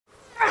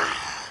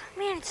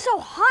Man, it's so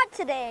hot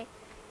today.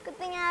 Good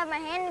thing I have my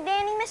handy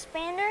dandy Miss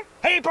Spander.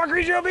 Hey, Park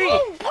Ranger OB!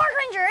 Oh, Park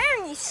Ranger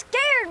Aaron, you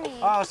scared me.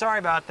 Oh, sorry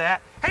about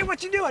that. Hey,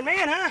 what you doing,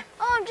 man, huh?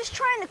 Oh, I'm just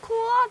trying to cool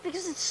off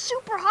because it's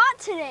super hot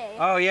today.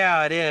 Oh,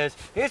 yeah, it is.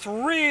 It's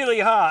really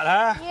hot,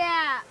 huh?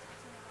 Yeah.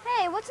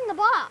 Hey, what's in the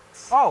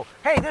box? Oh,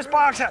 hey, this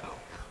box...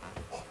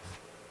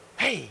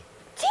 Hey!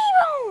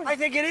 T-Bone! I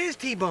think it is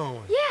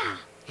T-Bone. Yeah.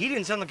 He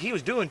didn't sound like he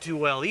was doing too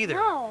well either.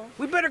 No.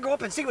 We better go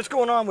up and see what's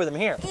going on with him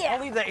here. Yeah.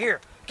 I'll leave that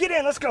here. Get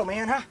in, let's go,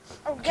 man, huh?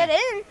 Oh, get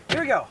in.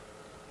 Here we go.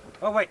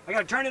 Oh, wait, I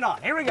gotta turn it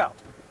on. Here we go.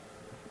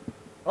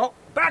 Oh,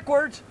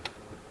 backwards.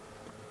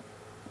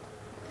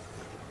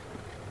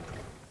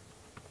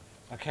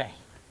 Okay.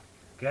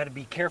 Gotta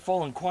be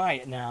careful and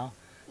quiet now.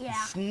 Yeah.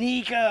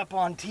 Sneak up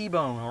on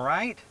T-Bone, all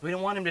right? We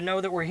don't want him to know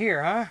that we're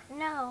here, huh?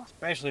 No.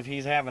 Especially if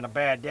he's having a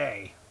bad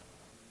day.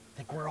 I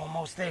think we're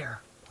almost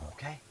there,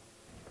 okay?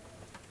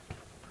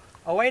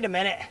 Oh, wait a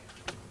minute.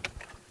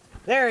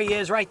 There he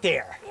is, right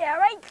there. Yeah,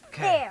 right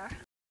Okay. there.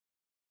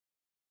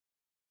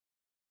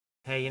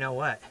 Hey, you know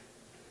what?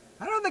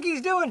 I don't think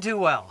he's doing too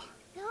well.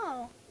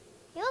 No.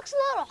 He looks a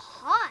little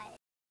hot.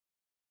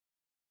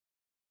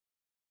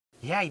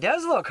 Yeah, he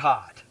does look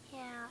hot. Yeah.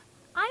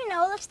 I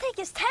know. Let's take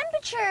his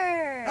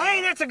temperature.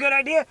 Hey, that's a good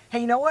idea.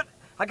 Hey, you know what?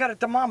 I got a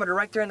thermometer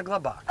right there in the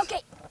glove box.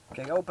 Okay.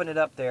 Okay, open it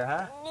up there,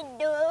 huh? Need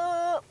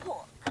to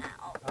pull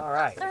out All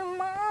right. the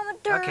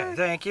thermometer. Okay,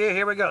 thank you.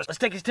 Here we go. Let's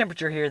take his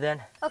temperature here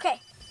then.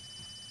 Okay.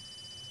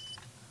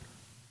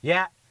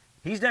 Yeah,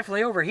 he's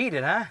definitely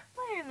overheated, huh?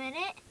 Wait a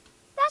minute.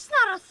 That's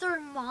not a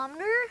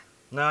thermometer.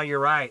 No, you're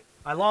right.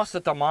 I lost the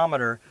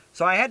thermometer,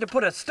 so I had to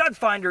put a stud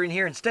finder in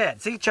here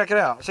instead. See, check it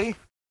out. See?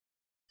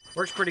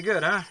 Works pretty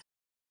good, huh?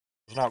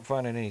 It's not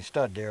finding any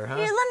stud there, huh?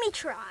 Here, let me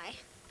try.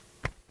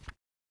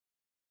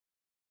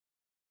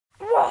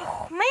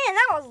 Whoa, man,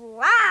 that was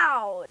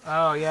loud.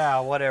 Oh, yeah,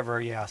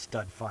 whatever. Yeah,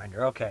 stud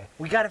finder. Okay.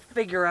 We got to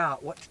figure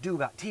out what to do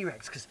about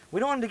T-Rex, because we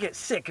don't want him to get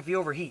sick if he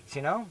overheats,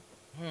 you know?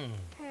 We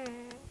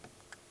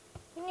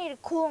need to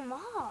cool him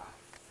off.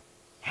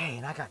 Hey,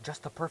 and I got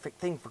just the perfect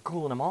thing for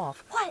cooling him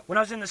off. What? When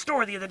I was in the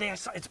store the other day, I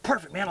saw it's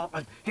perfect, man.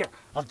 Here,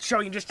 I'll show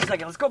you in just a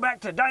second. Let's go back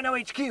to Dino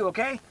HQ,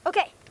 okay?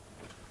 Okay.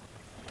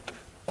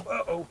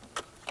 Uh-oh.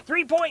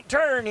 3-point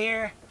turn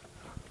here.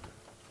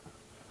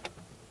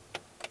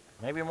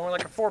 Maybe more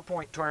like a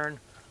 4-point turn.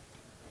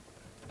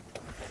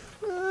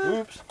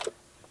 Oops.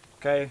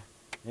 Okay,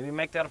 maybe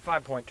make that a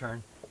 5-point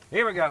turn.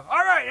 Here we go.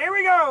 All right, here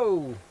we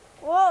go.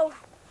 Whoa.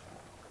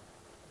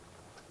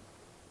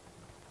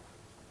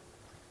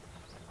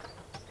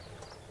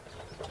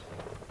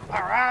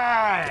 All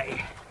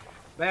right.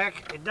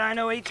 Back at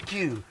Dino HQ.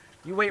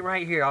 You wait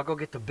right here. I'll go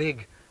get the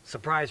big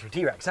surprise for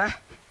T-Rex, huh?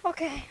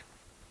 Okay.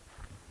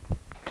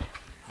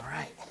 All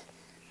right.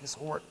 This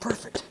will work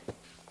perfect.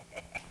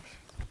 Man,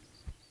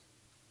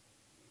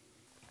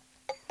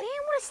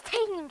 what is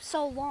taking him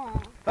so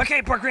long?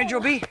 Okay, Park Ranger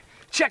OB,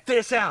 check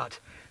this out.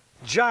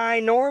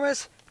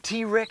 Ginormous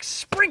T-Rex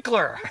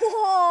sprinkler.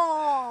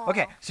 Whoa.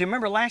 Okay, so you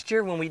remember last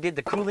year when we did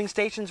the cooling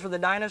stations for the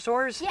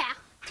dinosaurs? Yeah.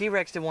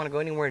 T-Rex didn't want to go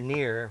anywhere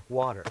near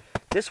water.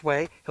 This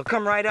way, he'll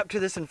come right up to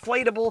this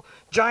inflatable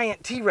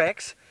giant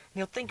T-Rex, and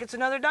he'll think it's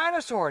another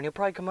dinosaur, and he'll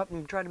probably come up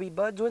and try to be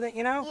buds with it,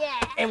 you know? Yeah.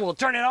 And we'll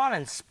turn it on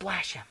and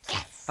splash him.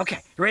 Yes. Okay,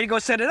 you ready to go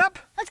set it up?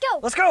 Let's go.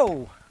 Let's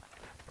go.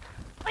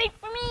 Wait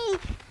for me.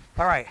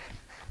 All right,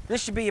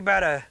 this should be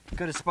about as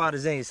good a spot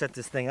as any to set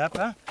this thing up,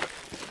 huh?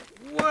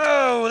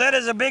 Whoa, that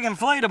is a big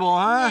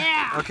inflatable, huh?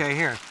 Yeah. Okay,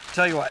 here,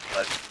 tell you what,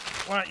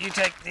 why don't you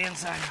take the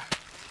inside?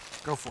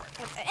 Go for it.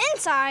 With the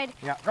inside.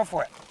 Yeah, go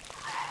for it.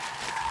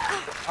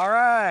 All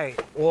right,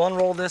 we'll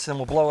unroll this and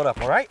we'll blow it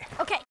up, all right?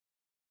 Okay.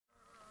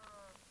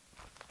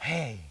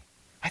 Hey,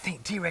 I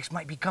think T-Rex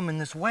might be coming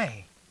this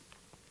way.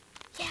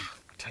 Yeah.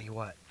 I'll tell you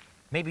what,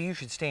 maybe you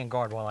should stand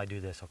guard while I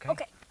do this, okay?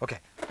 Okay. Okay.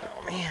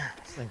 Oh man,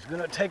 this thing's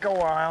gonna take a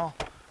while.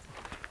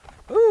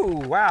 Ooh,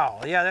 wow,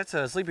 yeah, that's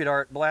a Sleepy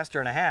Dart blaster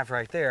and a half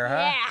right there, huh?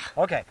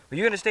 Yeah. Okay, well,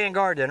 you're gonna stay in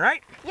guard then,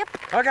 right? Yep.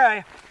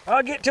 Okay,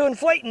 I'll get to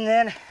inflating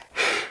then.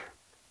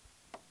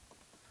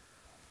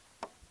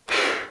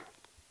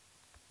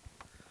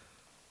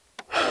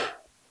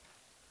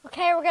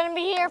 Okay, we're gonna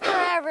be here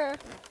forever.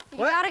 You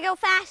What? gotta go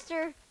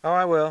faster. Oh,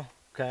 I will.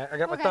 Okay, I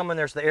got my Okay. thumb in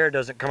there so the air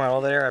doesn't come out. All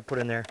the air I put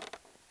in there.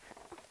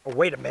 Oh,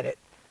 wait a minute.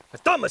 My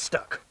thumb is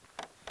stuck.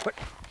 What?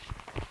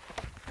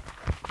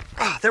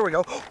 Ah, there we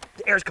go.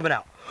 The air's coming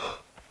out.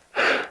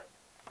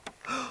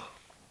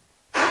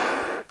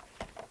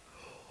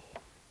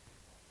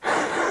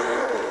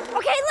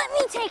 Okay, let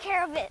me take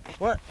care of it.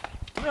 What?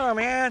 No,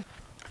 man.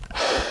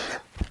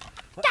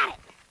 Got it.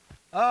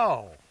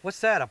 Oh, what's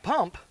that, a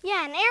pump?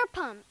 Yeah, an air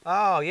pump.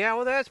 Oh, yeah,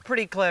 well, that's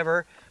pretty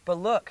clever. But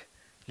look,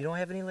 you don't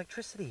have any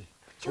electricity.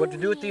 So what to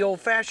do it the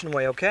old-fashioned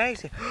way, okay?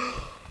 See? Can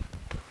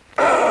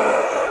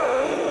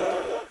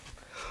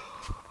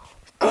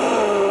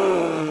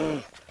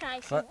I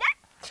see What? that?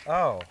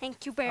 Oh.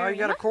 Thank you very Oh, much. you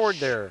got a cord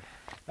there.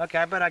 Okay,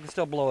 I bet I can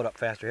still blow it up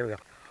faster. Here we go.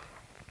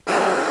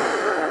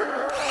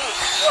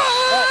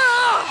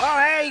 Oh,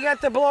 hey, you got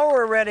the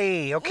blower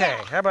ready. Okay,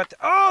 Yeah. how about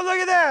oh, look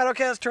at that.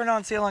 Okay, let's turn it on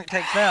and see how long it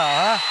takes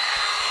now, huh?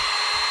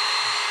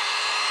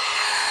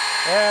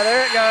 Yeah,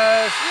 there it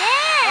goes.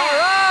 Yeah. All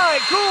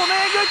right, cool,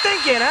 man. Good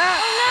thinking,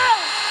 huh? Oh no.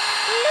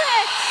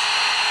 T-Rex.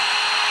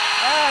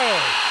 Hey,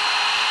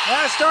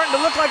 that's starting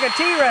to look like a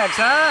T-Rex,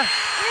 huh?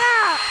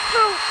 Yeah.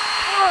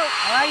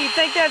 All right, you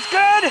think that's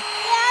good? Yeah,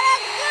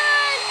 that's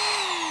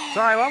good.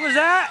 Sorry, what was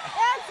that?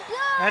 That's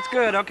good. That's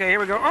good. Okay, here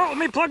we go. Oh, let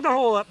me plug the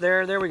hole up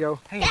there. There we go.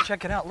 Hey,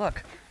 check it out.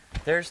 Look,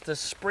 there's the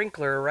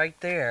sprinkler right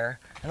there,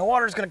 and the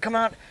water's gonna come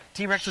out.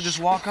 T-Rex will just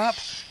walk up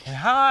and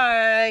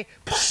hi.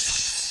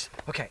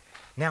 Okay,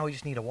 now we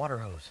just need a water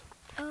hose.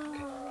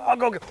 I'll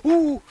go get.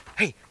 Ooh,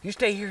 hey, you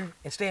stay here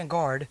and stay on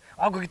guard.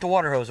 I'll go get the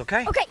water hose.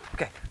 Okay? Okay.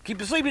 Okay. Keep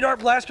the sleepy dart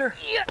blaster.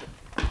 Yeah.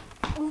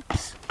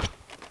 Oops.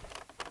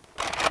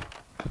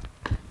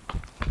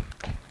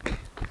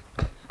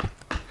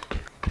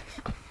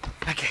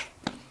 Okay.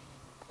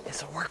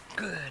 This'll work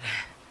good.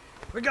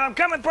 Here we go. I'm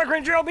coming, Park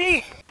Ranger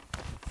LB.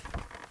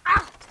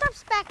 Ow! Stop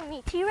smacking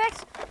me,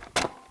 T-Rex.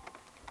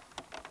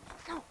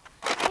 No,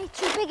 I ain't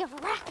too big of a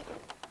racket.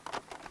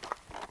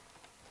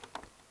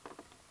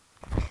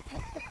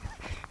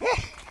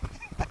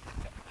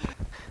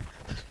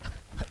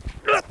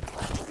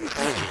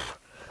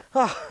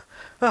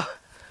 Oh.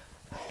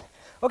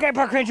 Okay,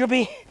 Park Ranger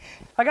B,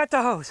 I got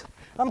the hose.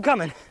 I'm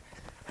coming.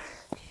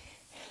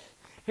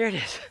 Here it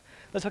is.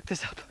 Let's hook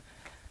this up.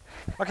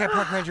 Okay,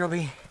 Park Ranger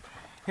B,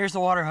 here's the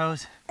water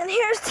hose. And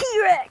here's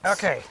T-Rex.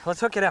 Okay, let's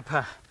hook it up.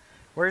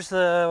 Where's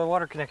the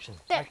water connection?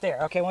 There. Right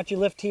there. Okay, why don't you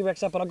lift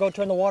T-Rex up and I'll go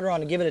turn the water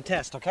on and give it a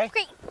test, okay?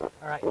 Great.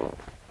 All right.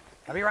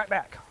 I'll be right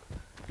back.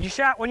 You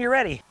shout when you're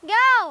ready.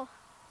 Go.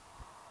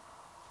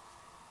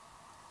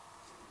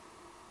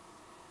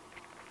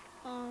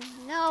 Oh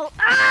no.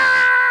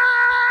 Ah!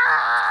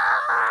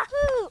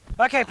 Ooh.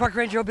 Okay, Park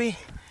Ranger B,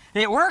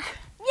 did it work?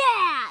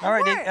 Yeah. All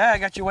right, it worked. I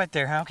got you wet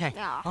there, huh? Okay.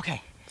 Yeah.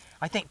 Okay.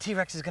 I think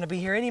T-Rex is gonna be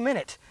here any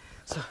minute.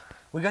 So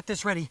we got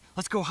this ready.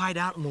 Let's go hide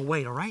out and we'll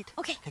wait, all right?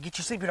 Okay. Get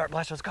your sleepy dart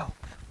blaster, let's go.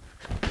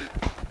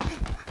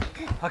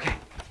 Okay.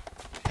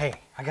 Hey,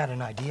 I got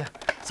an idea.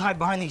 Let's hide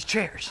behind these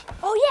chairs.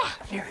 Oh yeah.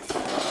 Here.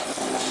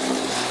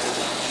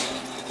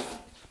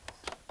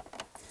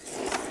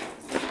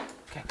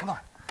 Okay, come on.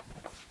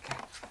 Okay.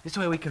 This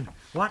way we can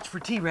watch for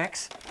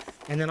T-Rex,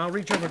 and then I'll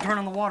reach over and turn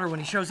on the water when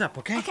he shows up,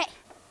 okay? Okay.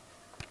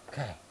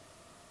 Okay.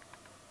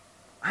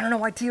 I don't know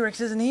why T-Rex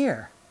isn't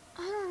here.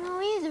 I don't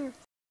know either.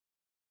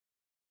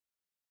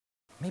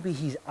 Maybe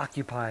he's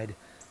occupied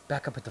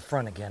back up at the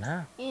front again,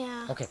 huh?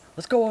 Yeah. Okay,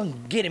 let's go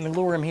and get him and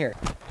lure him here.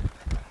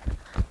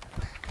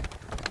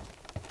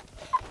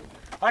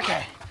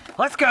 Okay,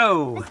 let's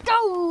go. Let's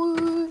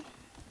go.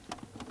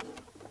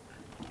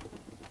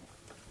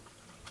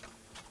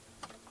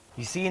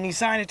 You see any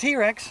sign of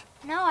T-Rex?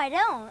 No, I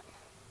don't.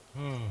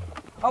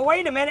 Oh,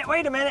 wait a minute,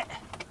 wait a minute.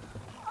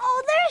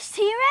 Oh, there's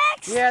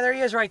T-Rex. Yeah, there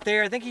he is right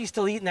there. I think he's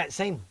still eating that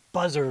same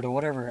buzzard or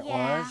whatever it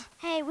was.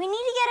 Hey, we need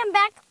to get him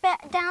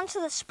back down to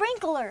the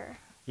sprinkler.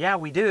 Yeah,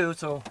 we do,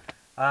 so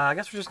I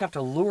guess we're just gonna have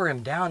to lure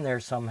him down there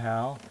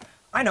somehow.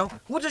 I know,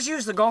 we'll just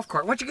use the golf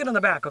cart. Why don't you get on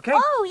the back, okay?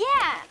 Oh,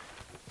 yeah.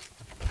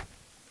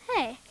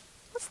 Hey,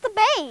 what's the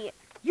bait?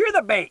 You're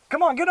the bait.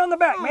 Come on, get on the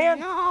back, Oh, man.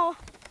 no.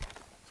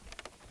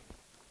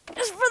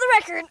 Just for the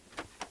record,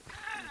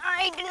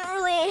 I didn't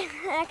really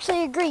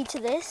actually agree to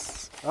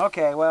this.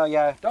 Okay, well,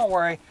 yeah, don't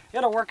worry.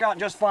 It'll work out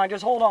just fine.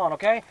 Just hold on,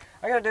 okay?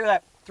 I gotta do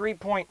that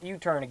 3-point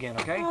U-turn again,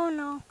 okay? Oh,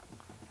 no.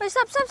 Wait,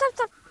 stop.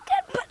 Gotta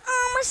put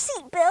on my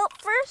seatbelt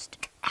first.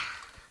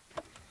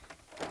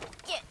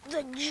 Get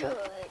the judge.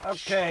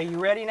 Okay, you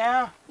ready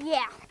now?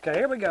 Yeah. Okay,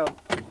 here we go.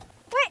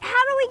 Wait,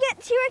 how do we get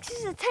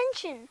T-Rex's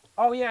attention?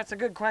 Oh, yeah, it's a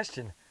good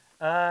question.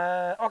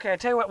 Okay, I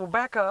tell you what, we'll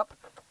back up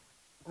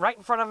right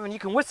in front of him and you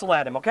can whistle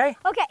at him, okay?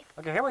 Okay.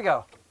 Okay, here we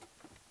go.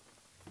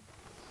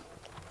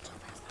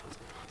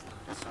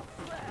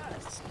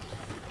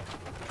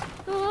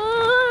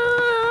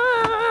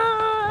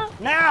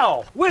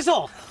 Now,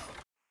 whistle!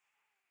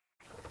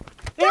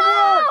 It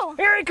Go! worked!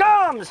 Here he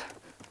comes!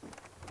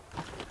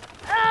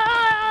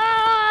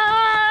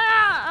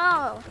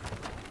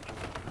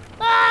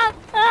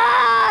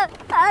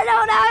 I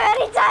don't have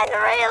any time to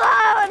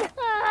reload.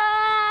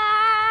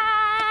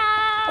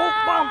 Oh,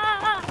 bump!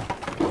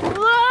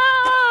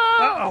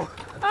 Uh-oh.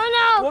 Oh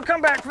no! We'll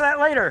come back for that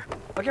later.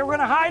 Okay, we're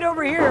gonna hide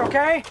over here,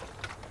 okay?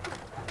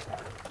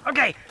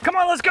 Okay, come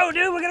on, let's go,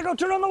 dude. We're gonna go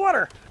turn on the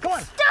water. Come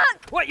on.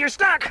 Stuck! What, you're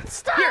stuck?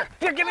 Stuck!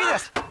 Here, give me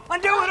this.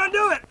 Undo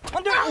it.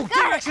 Oh, got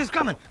T-Rex is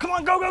coming. Come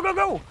on,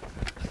 go.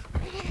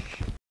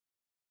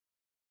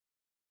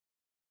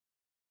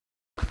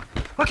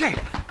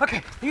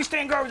 Okay, you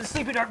stay and guard with the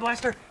sleepy dart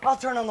blaster. I'll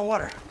turn on the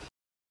water.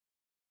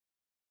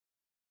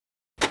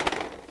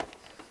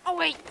 Oh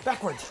wait.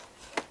 Backwards.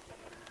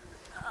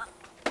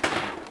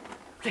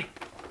 Okay,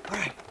 all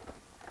right.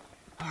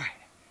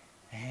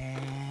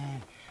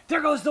 And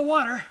there goes the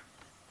water.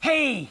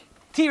 Hey,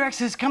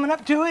 T-Rex is coming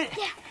up to it.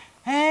 Yeah.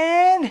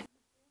 And,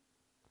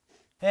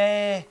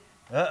 hey,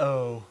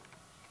 uh-oh.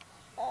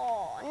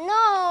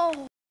 Oh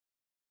no.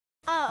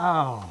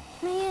 Oh,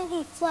 Man,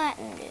 he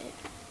flattened it.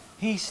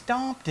 he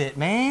stomped it,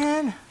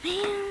 man.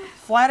 Man.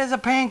 Flat as a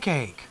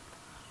pancake.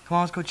 Come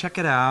on, let's go check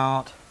it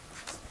out.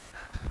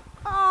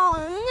 Oh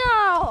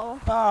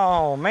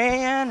Oh,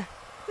 man. Man.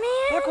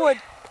 Look what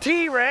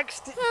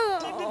T-Rex did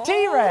to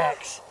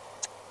T-Rex.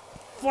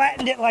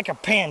 Flattened it like a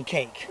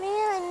pancake. Man,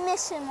 I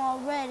miss him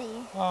already.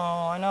 Oh,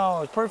 I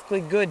know. It's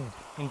perfectly good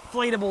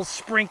inflatable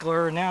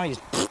sprinkler, and now he's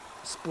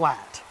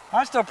splat.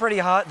 I'm still pretty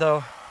hot,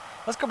 though.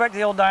 Let's go back to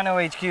the old Dino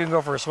HQ and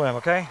go for a swim,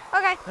 okay?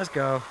 Okay. Let's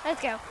go.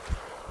 Let's go.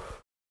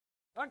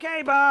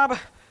 Okay, Bob.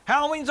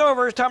 Halloween's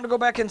over. It's time to go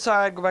back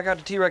inside. Go back out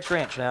to T-Rex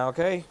Ranch now,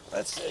 okay?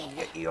 Let's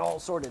get you all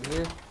sorted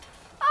here.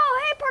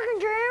 Oh, hey, Park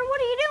Ranger Aaron,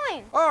 what are you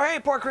doing? Oh, hey,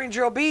 Park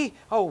Ranger OB.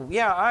 Oh,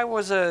 yeah, I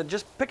was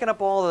just picking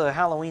up all the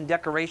Halloween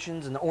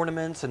decorations and the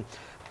ornaments and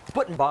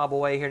putting Bob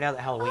away here now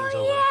that Halloween's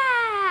over.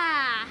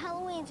 Yeah,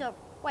 Halloween's over.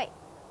 Wait,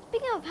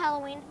 speaking of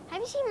Halloween,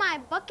 have you seen my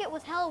bucket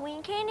with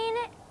Halloween candy in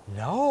it?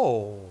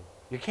 No.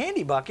 Your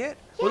candy bucket?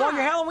 With all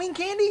your Halloween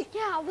candy?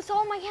 Yeah, with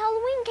all my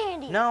Halloween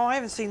candy. No, I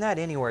haven't seen that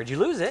anywhere. Did you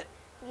lose it?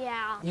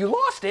 Yeah. You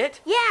lost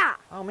it? Yeah.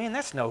 Oh, man,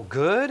 that's no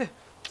good.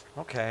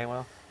 Okay,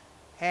 well,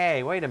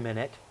 hey, wait a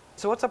minute.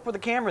 So what's up with the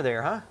camera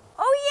there, huh?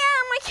 Oh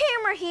yeah, my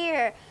camera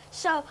here.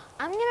 So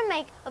I'm gonna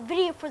make a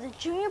video for the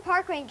Junior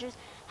Park Rangers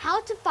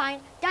how to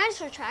find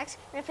dinosaur tracks,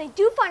 and if they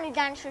do find a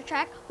dinosaur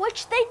track,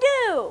 which they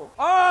do.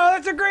 Oh,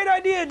 that's a great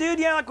idea, dude.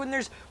 Yeah, like when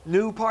there's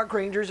new park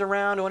rangers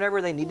around or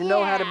whatever, they need to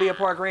know how to be a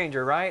park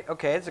ranger, right?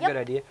 Okay, that's a good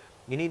idea.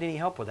 You need any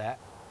help with that?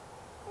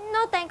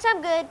 No thanks,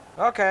 I'm good.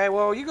 Okay,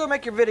 well, you go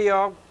make your video.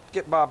 I'll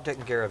get Bob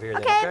taken care of here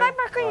then, Okay, bye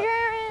Park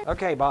Ranger.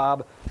 Okay,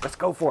 Bob, let's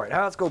go for it.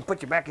 Huh? Let's go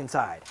put you back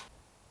inside.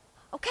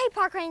 Okay,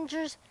 Park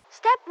Rangers.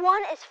 Step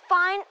 1 is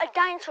find a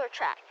dinosaur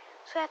track.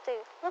 So we have to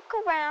look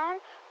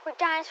around for a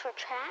dinosaur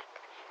track.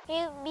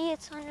 Maybe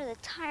it's under the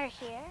tire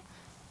here.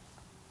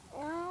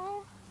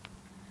 No.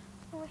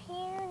 Over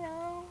here,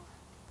 no.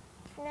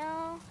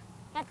 No.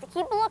 You have to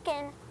keep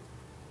looking.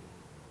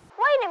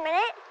 Wait a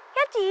minute.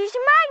 You have to use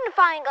your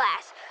magnifying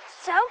glass.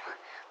 So,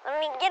 let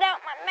me get out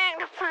my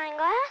magnifying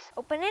glass.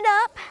 Open it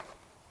up.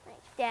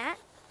 Like that.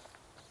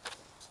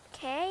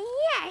 Okay,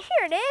 yeah,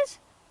 here it is.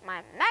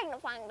 My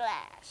magnifying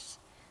glass.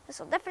 This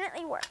will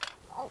definitely work.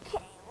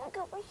 Okay, look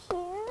over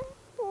here.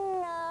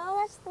 No,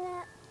 that's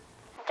not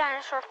a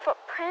dinosaur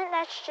footprint.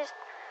 That's just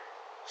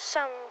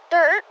some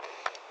dirt.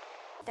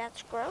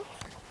 That's gross.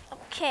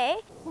 Okay.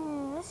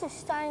 This is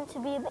starting to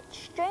be a bit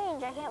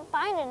strange. I can't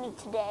find any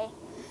today.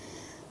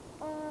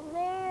 Over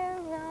there,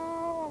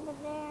 no. Over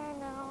there,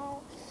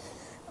 no.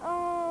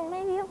 Oh,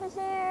 maybe over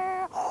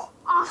there.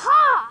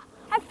 Aha!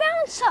 I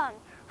found some!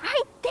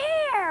 Right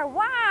there!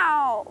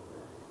 Wow!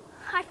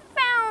 I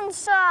found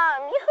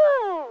some!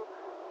 Yoo-hoo!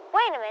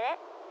 Wait a minute.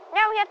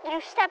 Now we have to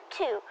do step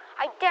 2,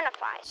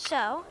 identify.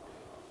 So,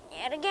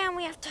 yet again,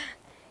 we have to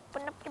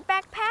open up your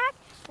backpack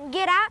and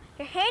get out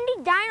your handy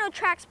Dino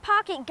Tracks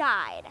pocket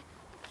guide.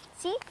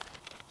 See?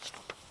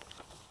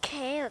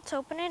 Okay, let's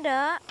open it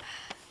up.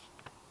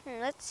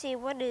 Let's see,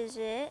 what is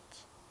it?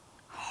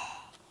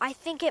 I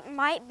think it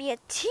might be a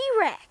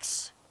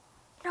T-Rex.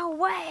 No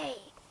way.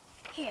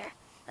 Here,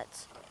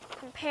 let's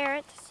compare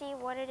it to see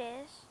what it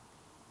is.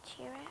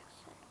 T-Rex.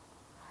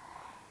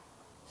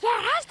 Yeah,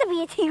 it has to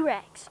be a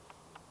T-Rex.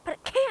 But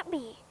it can't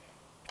be,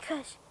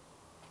 because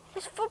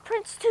his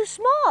footprint's too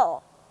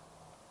small.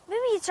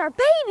 Maybe it's our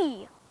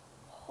baby.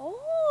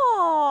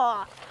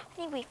 Oh, I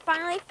think we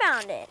finally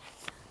found it.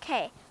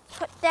 Okay,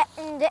 put that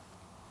in the...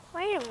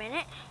 Wait a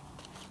minute.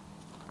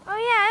 Oh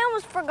yeah, I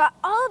almost forgot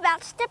all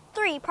about step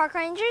 3, Park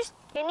Rangers.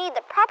 You need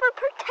the proper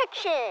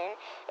protection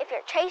if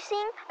you're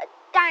chasing a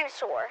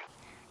dinosaur.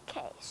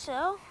 Okay,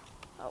 so,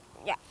 oh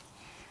yeah,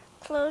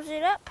 close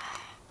it up.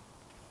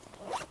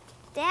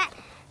 That,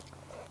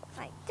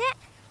 like that.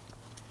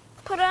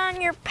 Put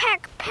on your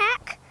pack.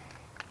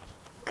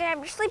 Grab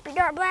your Sleepy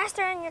Dart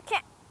Blaster and your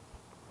cat.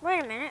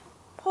 Wait a minute,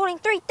 holding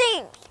 3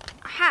 things.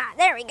 Aha,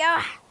 there we go.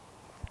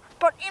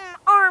 Put in my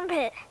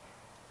armpit.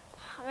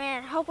 Oh,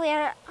 man, hopefully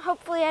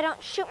I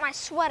don't shoot my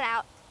sweat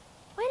out.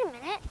 Wait a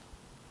minute.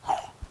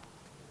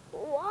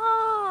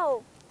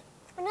 Whoa,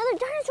 another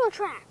dinosaur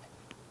track.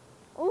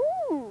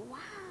 Ooh, wow.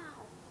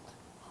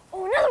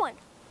 Oh, another one.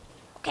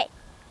 Okay,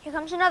 here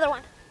comes another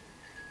one.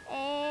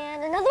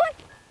 And another one?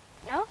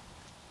 No?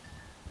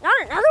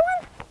 Not another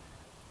one?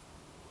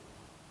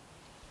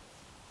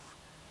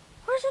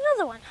 Where's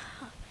another one?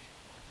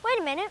 Wait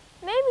a minute,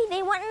 maybe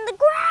they went in the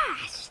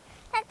grass.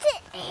 That's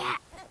it, yeah,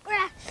 the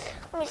grass.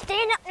 Let me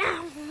stand up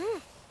now.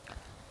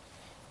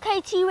 Okay,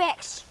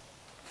 T-Rex,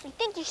 you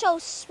think you're so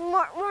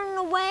smart running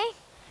away?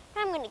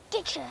 I'm gonna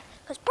get you,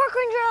 because Park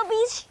Ranger will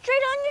be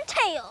straight on your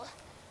tail.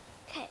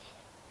 Okay,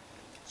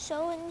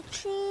 so in the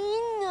tree,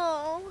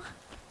 no.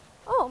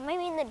 Oh,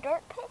 maybe in the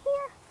dirt pit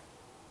here?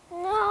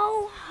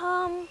 No,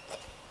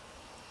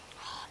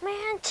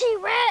 man,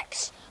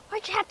 T-Rex,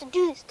 why'd you have to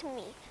do this to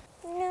me?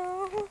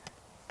 No,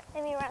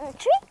 maybe around the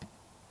tree?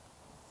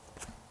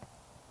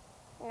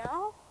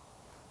 No,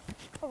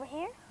 over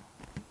here?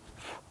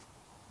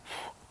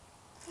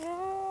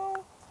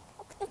 No,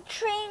 up the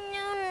tree,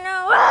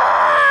 no.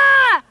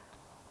 Ah!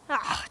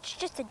 Oh, it's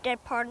just a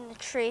dead part in the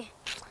tree.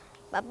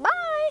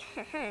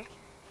 Bye-bye.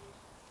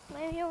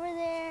 Maybe over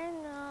there,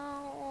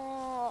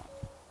 no.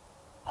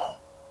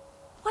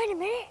 Wait a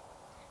minute,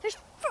 there's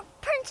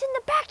it's in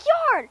the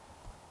backyard.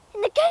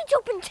 And the gate's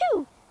open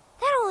too.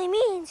 That only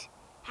means,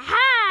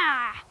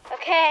 ha!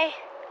 Okay,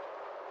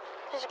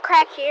 there's a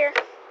crack here.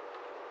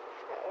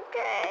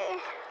 Okay.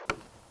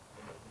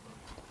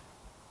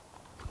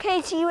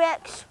 Okay,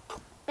 T-Rex,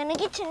 gonna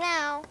get you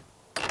now.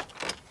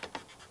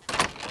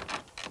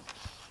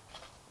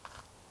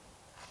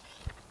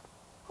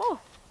 Oh,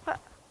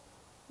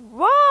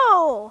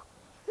 whoa,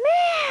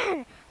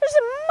 man, there's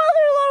a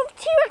mother-load of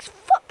T-Rex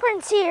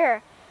footprints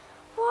here.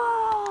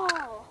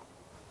 Whoa,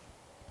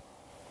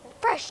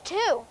 fresh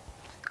too.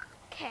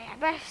 Okay,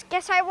 I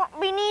guess I won't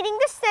be needing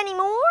this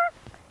anymore.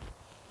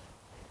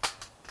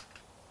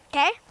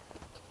 Okay,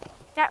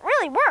 that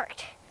really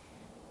worked.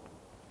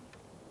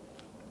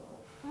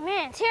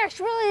 Man, T-Rex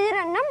really did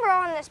a number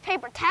on this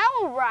paper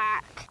towel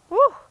rack. Woo,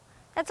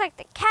 that's like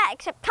the cat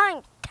except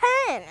times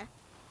 10.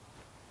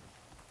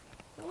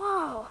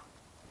 Whoa,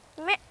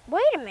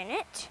 wait a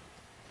minute.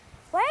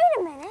 Wait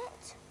a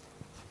minute.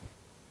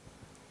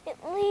 It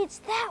leads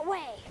that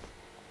way.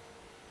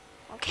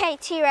 Okay,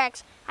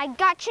 T-Rex, I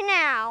got you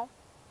now.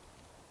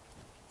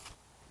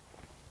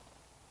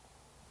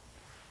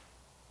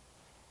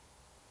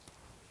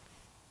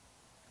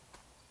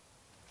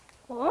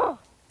 Whoa.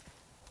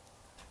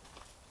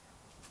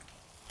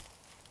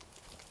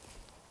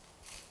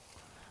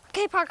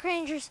 Okay, park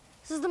rangers,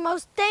 this is the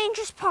most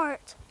dangerous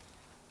part.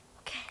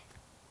 Okay,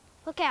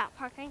 look out,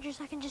 park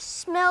rangers, I can just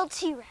smell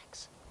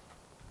T-Rex.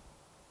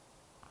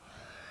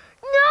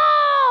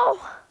 No!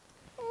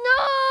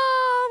 No,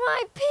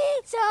 my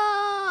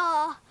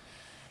pizza!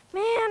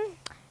 Man,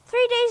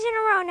 3 days in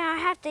a row now I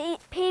have to eat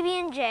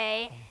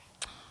PB&J.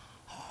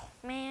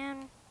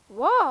 Man,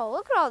 whoa,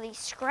 look at all these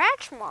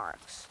scratch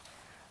marks.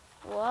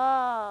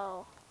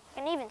 Whoa, I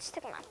can even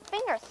stick my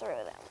finger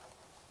through them.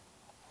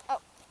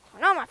 Oh,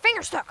 no, my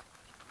finger stuck.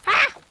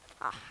 Ah!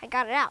 Oh, I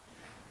got it out.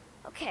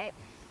 Okay.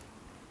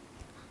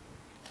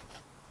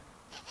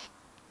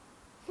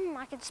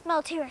 I can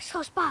smell T-Rex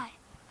close by.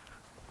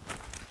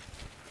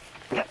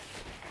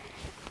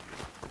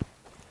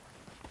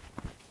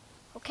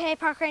 Okay,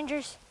 park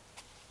rangers,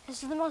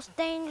 this is the most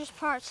dangerous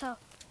part, so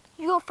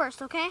you go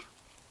first, okay?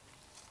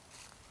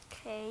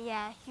 Okay,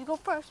 yeah, you go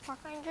first, park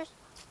rangers.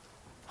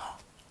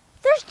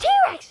 There's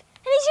T-Rex,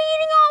 and he's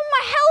eating all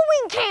my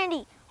Halloween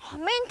candy. Oh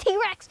man,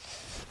 T-Rex,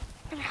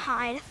 I'm gonna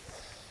hide.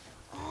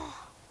 Oh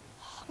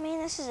man,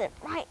 this isn't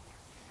right.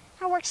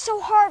 I worked so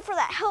hard for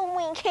that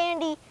Halloween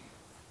candy.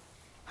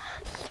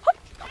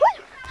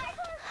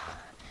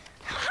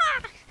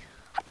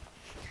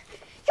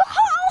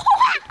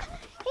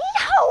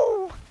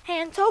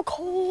 Hands so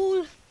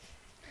cold.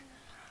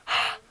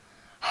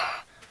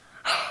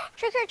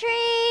 Trick or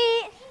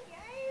treat.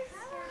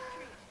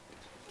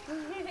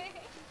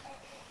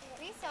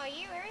 We saw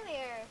you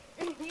earlier.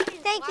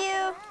 Thank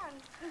you.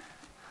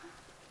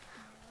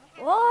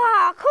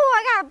 Wow, cool.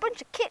 I got a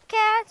bunch of Kit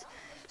Kats,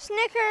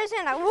 Snickers,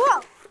 and a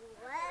whoa.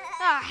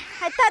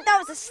 I thought that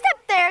was a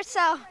step there,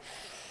 so.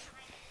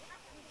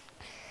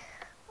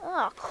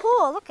 Oh,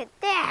 cool. Look at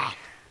that.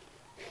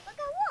 Look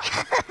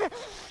at what?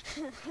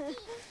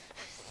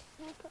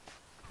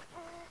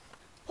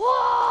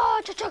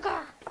 Whoa,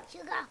 sugar.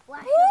 Sugar.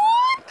 What?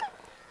 What?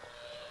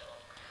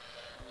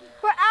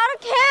 We're out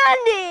of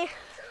candy.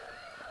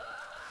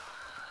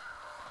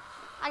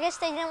 I guess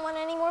they didn't want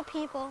any more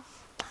people.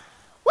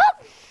 Well,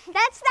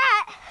 that's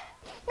that.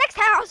 Next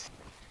house.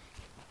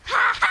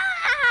 Ha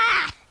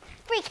ha!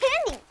 Free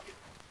candy.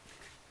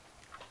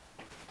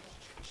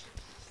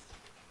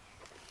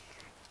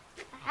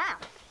 Aha.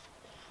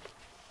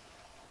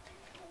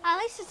 At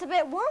least it's a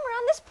bit warmer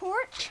on this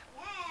porch.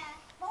 Yeah.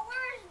 But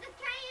where's the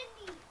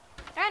candy?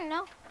 I don't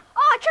know.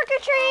 Oh, trick or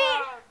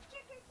treat!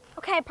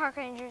 Okay, park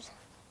rangers.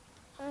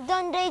 I'm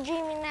done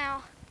daydreaming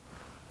now.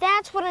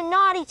 That's what a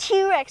naughty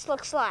T-Rex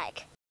looks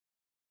like.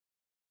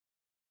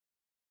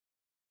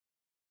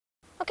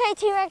 Okay,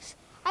 T-Rex,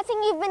 I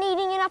think you've been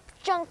eating enough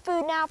junk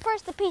food now.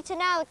 First the pizza,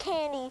 now the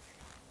candy.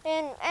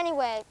 And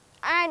anyway,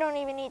 I don't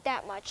even eat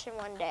that much in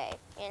one day,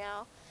 you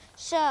know?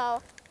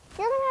 So,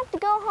 you're gonna have to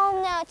go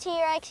home now,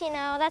 T-Rex, you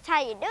know? That's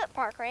how you do it,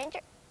 park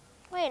ranger.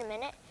 Wait a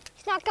minute,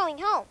 he's not going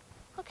home.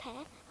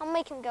 Okay, I'll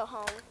make him go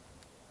home.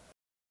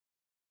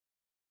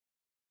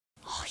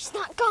 Oh, he's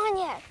not gone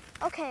yet.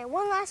 Okay,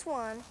 one last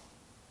one.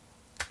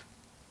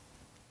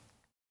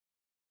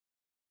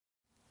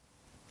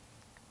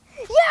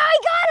 Yeah, I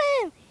got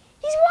him!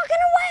 He's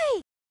walking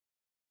away!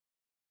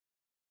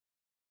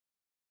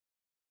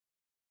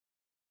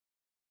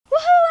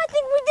 Woohoo! I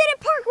think we did it,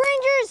 park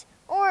rangers!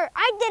 Or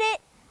I did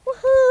it!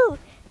 Woohoo!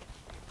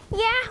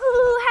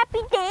 Yahoo!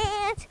 Happy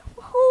dance!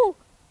 Woohoo!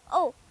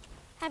 Oh,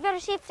 I better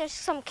see if there's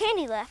some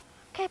candy left.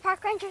 Okay,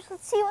 park rangers,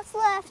 let's see what's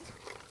left.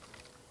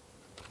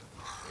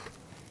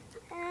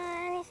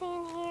 Anything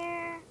in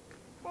here?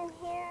 In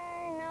here?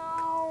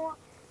 No.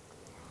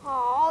 Oh,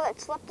 all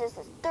that's left is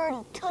this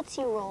dirty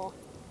Tootsie Roll.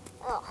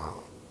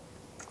 Ugh.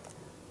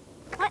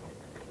 What?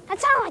 That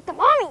sounded like the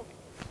mommy.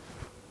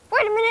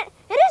 Wait a minute,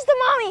 it is the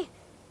mommy.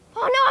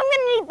 Oh no, I'm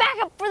gonna need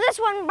backup for this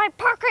one by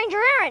Park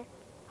Ranger Aaron.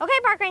 Okay,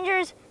 Park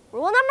Rangers,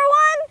 rule number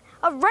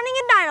 1 of running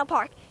a dino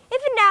park.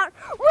 If in doubt,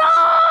 roar!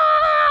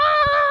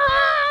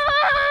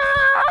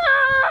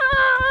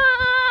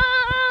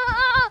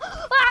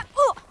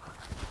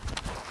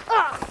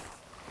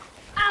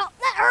 Ow,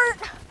 that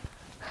hurt.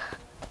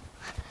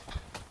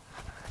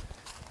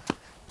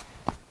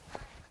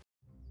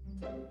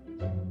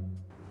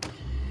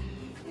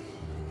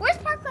 Where's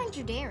Park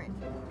Ranger Darren?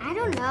 I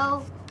don't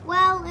know.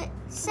 Well, it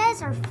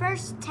says our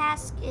first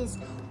task is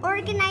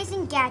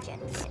organizing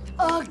gadgets.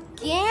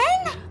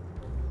 Again?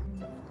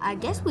 I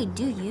guess we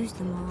do use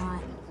them a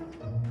lot.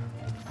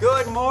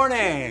 Good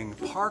morning.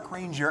 Park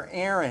Ranger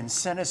Aaron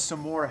sent us some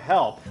more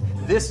help.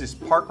 This is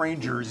Park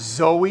Ranger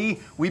Zoe.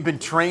 We've been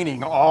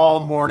training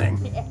all morning.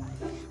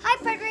 Hi,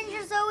 Park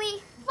Ranger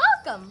Zoe.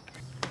 Welcome.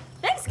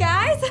 Thanks,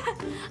 guys.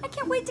 I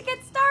can't wait to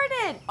get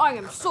started. I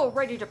am so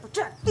ready to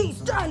protect these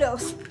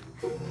dinos.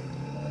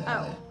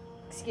 Oh,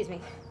 excuse me.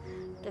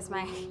 Guess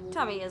my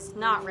tummy is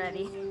not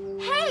ready.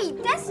 Hey,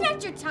 that's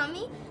not your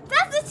tummy.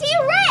 That's a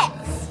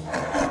T-Rex.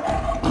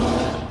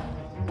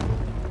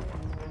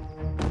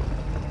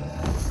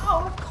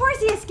 Oh, of course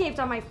he escaped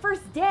on my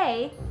first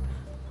day.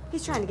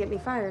 He's trying to get me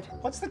fired.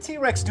 What's the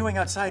T-Rex doing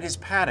outside his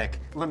paddock?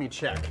 Let me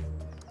check.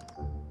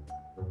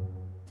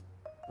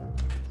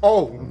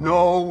 Oh,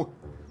 no.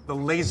 The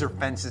laser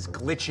fence is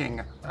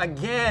glitching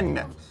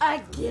again.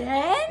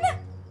 Again?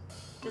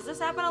 Does this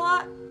happen a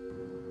lot?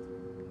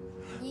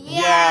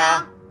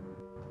 Yeah.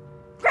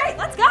 Great,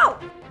 let's go.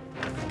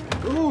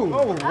 Ooh.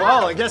 Oh,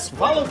 well, I guess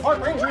follow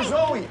Park Ranger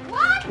Zoe.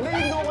 What?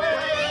 Lead the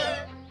way.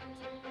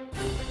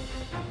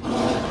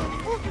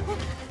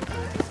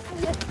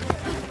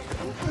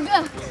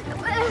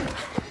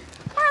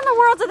 Where in the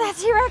world did that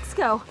T-Rex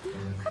go?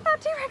 I thought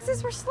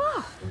T-Rexes were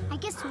slow. I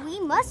guess we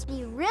must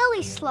be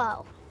really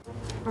slow.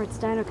 Or it's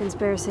Dino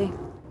Conspiracy.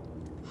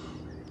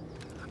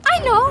 I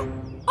know.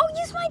 I'll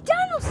use my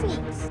dino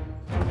seeds.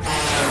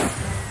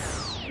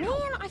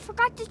 Man, I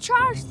forgot to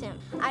charge them.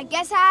 I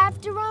guess I have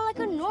to run like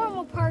a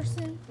normal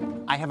person.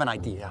 I have an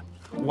idea.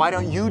 Why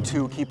don't you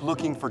two keep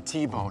looking for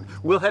T-Bone?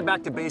 We'll head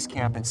back to base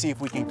camp and see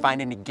if we can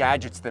find any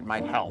gadgets that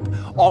might help.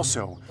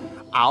 Also,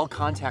 I'll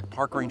contact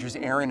Park Rangers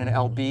Aaron and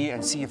LB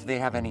and see if they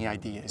have any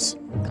ideas.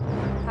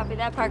 Copy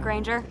that, Park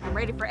Ranger. I'm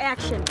ready for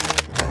action.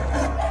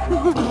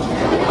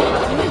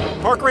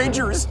 Park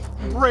Rangers,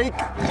 break,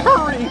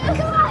 hurry!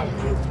 Come on.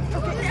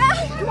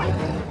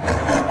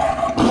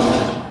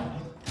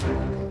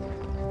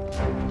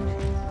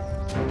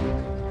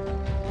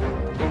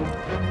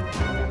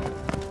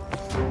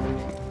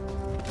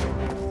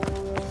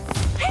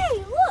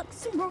 Hey, look,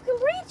 some broken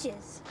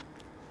branches.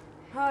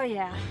 Oh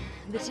yeah,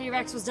 the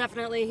T-Rex was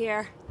definitely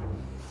here.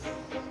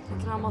 I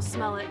can almost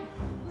smell it.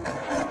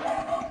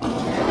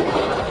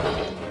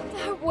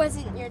 That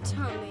wasn't your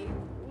tummy,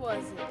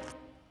 was it?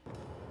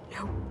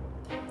 No,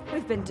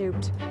 we've been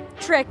duped,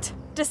 tricked,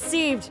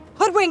 deceived,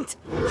 hoodwinked.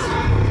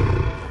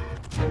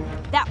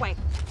 That way.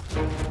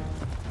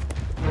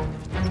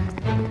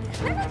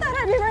 Never thought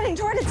I'd be running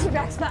toward a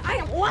T-Rex, but I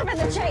am loving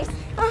the chase.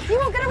 You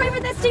won't get away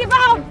with this,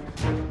 T-Bone!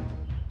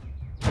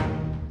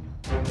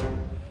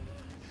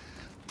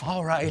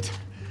 All right,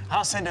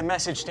 I'll send a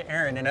message to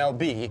Aaron and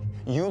LB.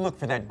 You look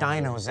for that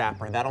dino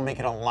zapper. That'll make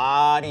it a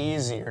lot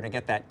easier to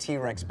get that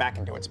T-Rex back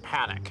into its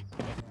paddock.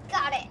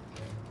 Got it.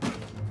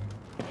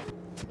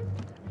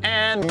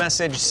 And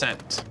message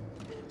sent.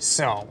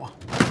 So,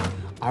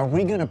 are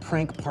we gonna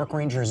prank Park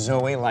Ranger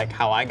Zoe like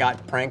how I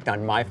got pranked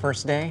on my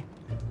first day?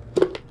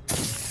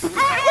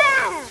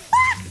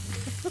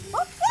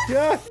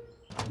 Yeah.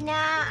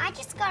 Nah, I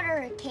just got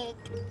her a cake.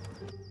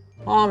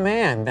 Oh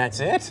man, that's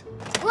it?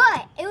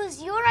 What? It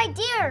was your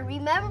idea,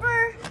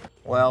 remember?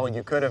 Well,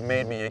 you could have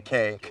made me a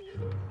cake.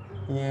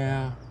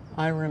 Yeah,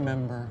 I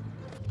remember.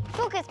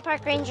 Focus,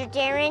 Park Ranger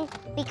Darren.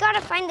 We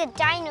gotta find the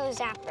dino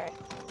zapper.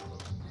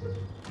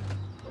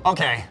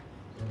 Okay.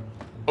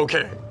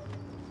 Okay.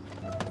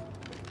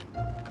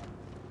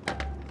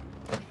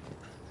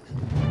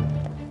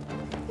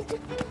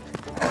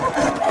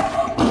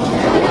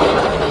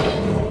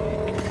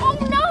 Oh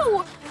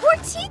no! We're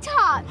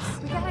T-Tops!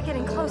 We gotta get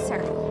in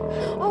closer.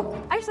 Oh,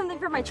 I have something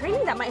for my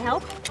training that might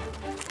help.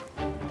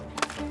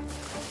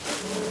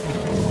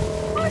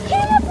 Our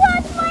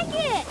camouflage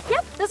blanket!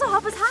 Yep, this'll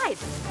help us hide.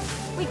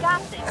 We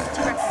got this.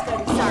 T-Rex is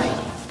gonna be sorry.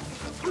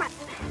 Come on.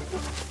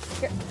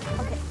 Here,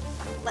 okay.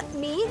 Let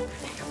me.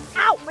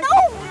 Ow! No,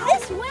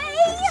 this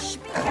way! Shh,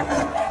 be careful.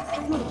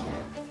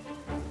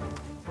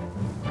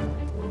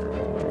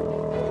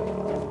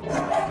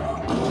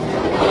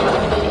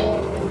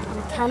 On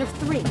the count of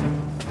 3.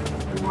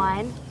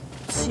 1,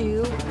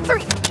 2,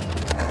 3.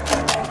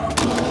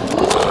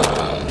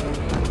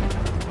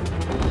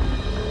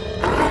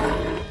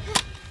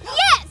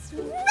 Yes!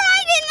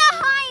 Right in the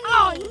hiney!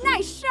 Oh,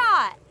 nice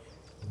shot!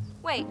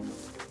 Wait.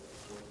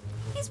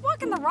 He's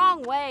walking the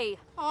wrong way.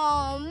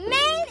 Oh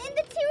man, and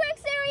the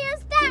T-Rex area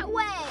is that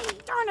way!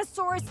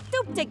 Dinosaur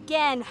stooped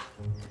again.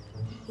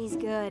 He's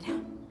good.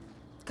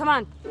 Come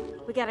on,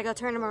 we gotta go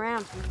turn him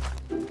around.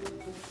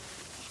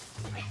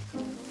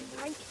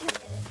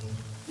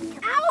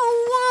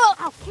 Ow!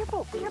 Oh,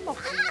 careful, careful.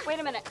 Wait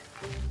a minute.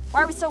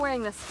 Why are we still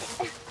wearing this?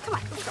 Come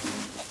on, let's go.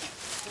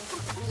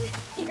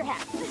 Get your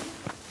hat.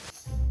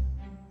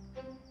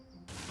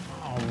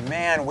 Oh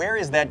man, where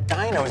is that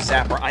dino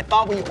zapper? I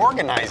thought we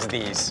organized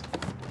these.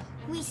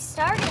 We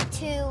started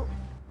to.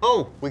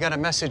 Oh, we got a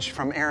message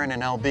from Aaron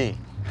and LB.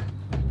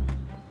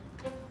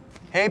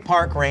 Hey,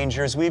 park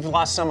rangers, we've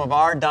lost some of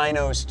our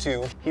dinos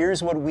too.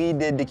 Here's what we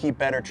did to keep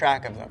better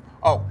track of them.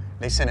 Oh,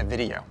 they sent a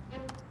video.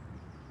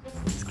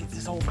 Let's get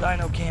this old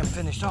dino cam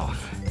finished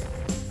off.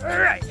 All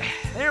right,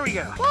 there we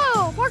go.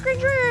 Whoa, Park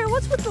Ranger,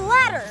 what's with the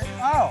ladder?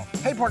 Oh,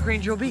 hey, Park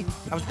Ranger OB.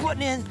 I was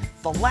putting in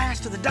the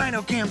last of the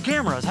dino cam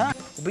cameras, huh?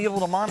 We'll be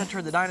able to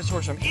monitor the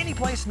dinosaurs from any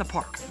place in the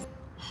park.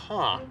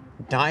 Huh.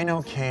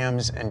 Dino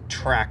cams and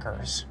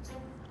trackers.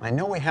 I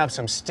know we have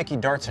some sticky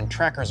darts and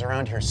trackers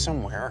around here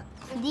somewhere.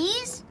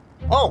 These?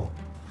 Oh,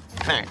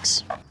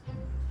 thanks.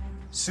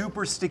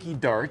 Super sticky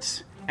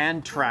darts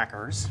and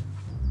trackers.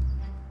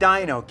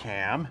 Dino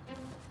cam.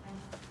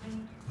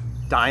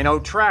 Dino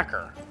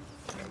tracker.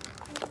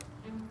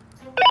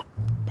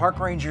 Park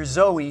Ranger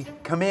Zoe,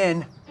 come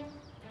in.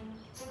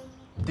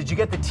 Did you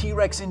get the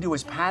T-Rex into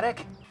his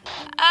paddock?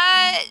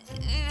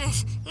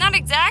 Not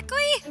exactly.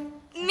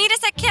 Meet us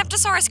at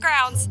Camptosaurus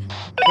grounds.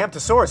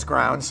 Camptosaurus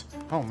grounds?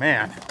 Oh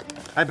man,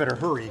 I better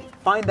hurry.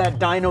 Find that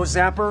dino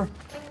zapper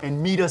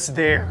and meet us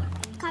there.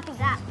 Copy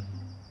that.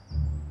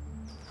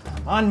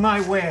 On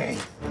my way.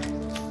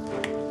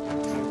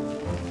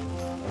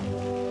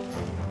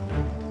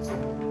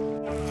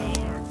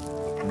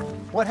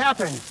 What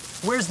happened?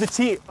 Where's the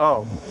T?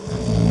 Oh,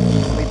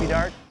 sleepy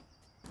dart?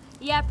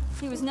 Yep,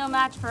 he was no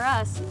match for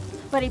us.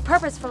 But he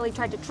purposefully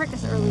tried to trick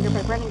us earlier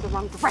by running the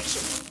wrong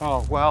direction.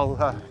 Oh,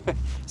 well,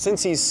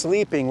 since he's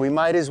sleeping, we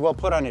might as well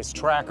put on his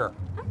tracker.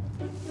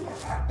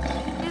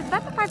 Is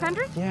that the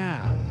 500?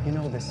 Yeah, you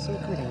know, the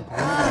secret ingredient.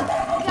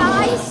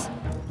 Guys,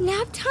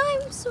 nap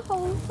time's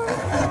over.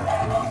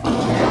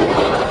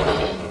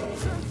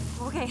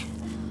 Okay,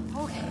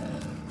 okay.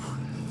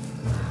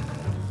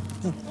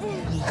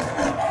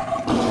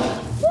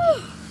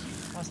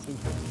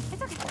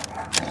 It's okay.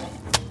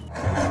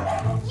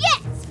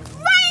 Yes!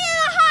 Right in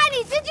the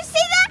honey! Did you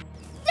see that?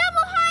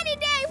 Double honey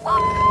day! Woo!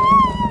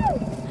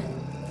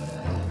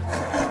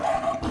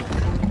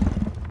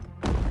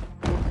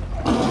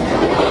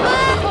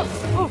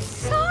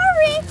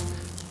 Sorry!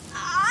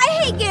 I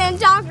hate getting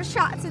doctor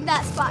shots in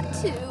that spot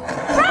too.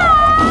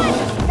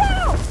 Run!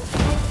 No!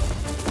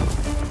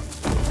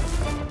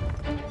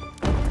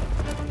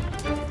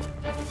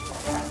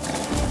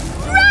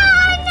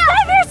 Run!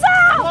 Save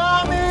yourself!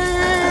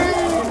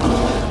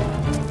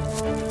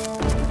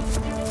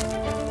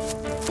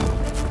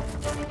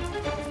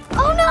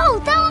 Oh no,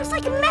 that looks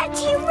like a mad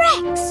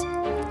T-Rex.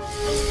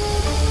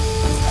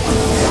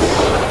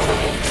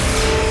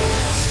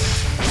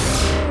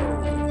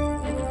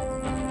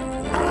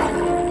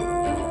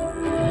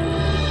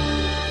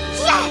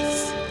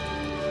 Yes!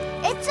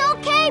 It's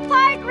okay,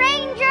 Park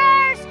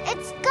Rangers.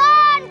 It's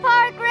gone,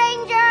 Park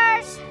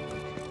Rangers.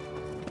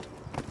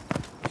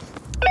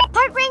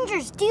 Park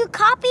Rangers, do you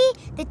copy?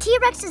 The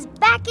T-Rex is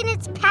back in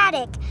its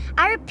paddock.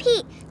 I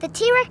repeat, the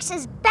T-Rex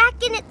is back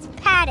in its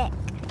paddock.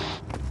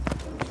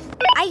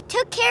 I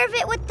took care of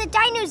it with the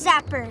dino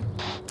zapper.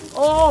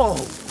 Oh!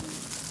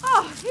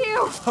 Oh,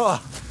 phew. Huh.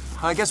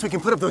 I guess we can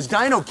put up those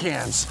dino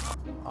cams.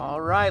 All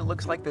right,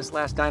 looks like this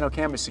last dino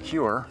cam is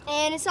secure.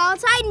 And it's all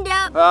tightened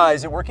up.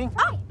 Is it working?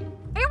 Oh,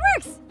 it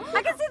works.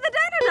 I can see the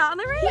dino dot on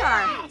the radar.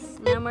 Yes.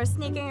 No more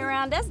sneaking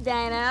around us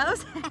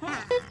dinos.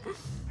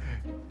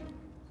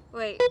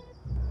 Wait,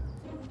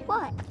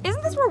 What?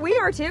 isn't this where we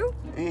are too?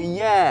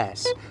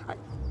 Yes.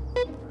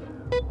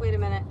 Wait a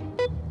minute.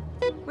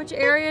 Which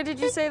area did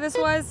you say this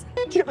was?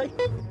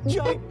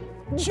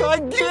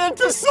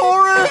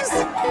 Gigantosaurus!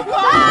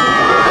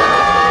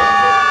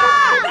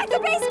 Back to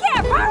base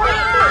camp!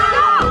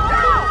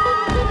 Hurry!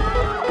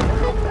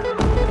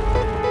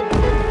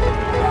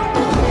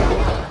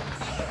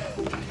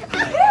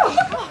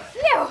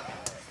 Phew!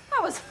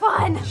 That was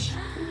fun.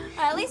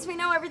 At least we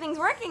know everything's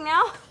working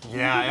now.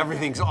 Yeah,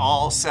 everything's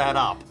all set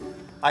up.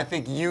 I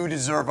think you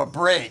deserve a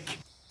break.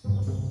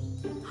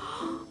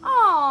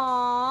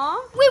 Aww.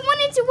 We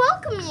wanted to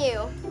welcome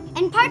you.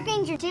 And Park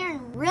Ranger Darren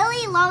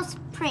really loves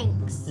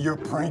pranks. You're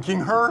pranking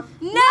her?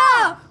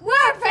 No,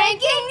 we're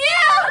pranking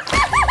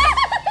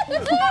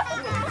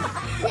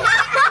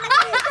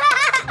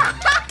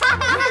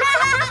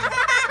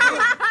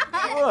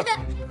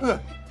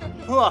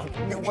Well,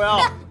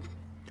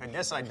 I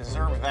guess I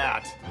deserve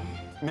that.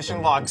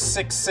 Mission log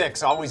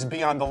 66, always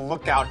be on the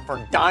lookout for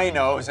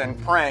dinos and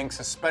pranks,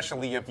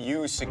 especially if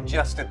you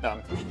suggested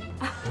them.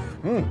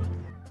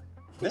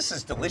 This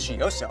is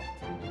delicioso.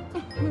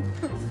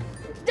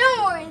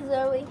 Don't worry,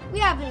 Zoe. We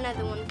have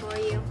another one for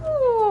you.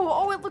 Ooh,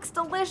 oh, it looks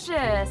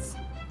delicious.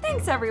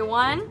 Thanks,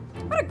 everyone.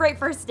 What a great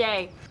first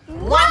day.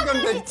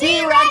 Welcome to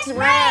T-Rex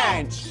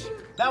Ranch!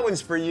 That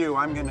one's for you.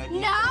 I'm gonna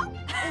eat.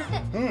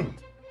 No?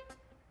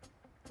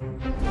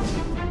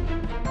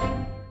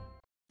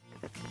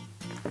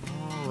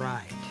 All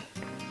right.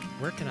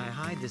 Where can I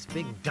hide this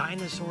big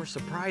dinosaur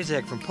surprise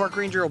egg from Park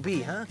Ranger OB,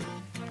 huh?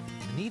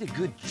 I need a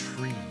good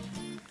tree.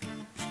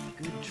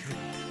 Good tree,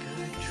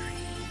 good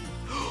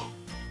tree.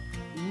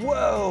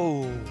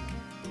 Whoa!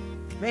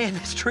 Man,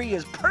 this tree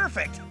is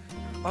perfect.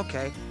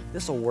 Okay,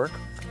 this'll work.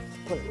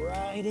 Put it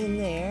right in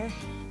there.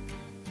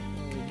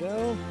 There we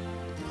go.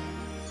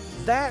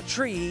 That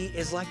tree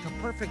is like the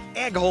perfect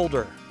egg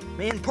holder.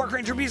 Man, Park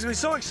Ranger B's gonna be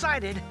so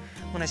excited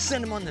when I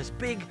send him on this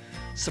big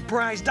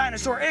surprise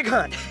dinosaur egg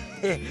hunt.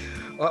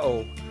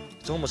 Uh-oh,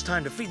 it's almost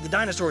time to feed the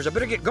dinosaurs. I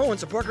better get going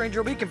so Park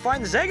Ranger B can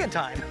find this egg in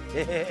time.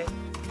 Right,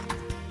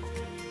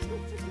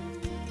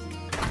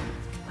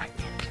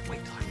 man, can't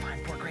wait till I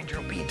find Park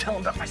Ranger B and tell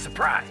him about my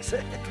surprise.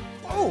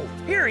 Oh,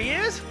 here he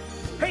is.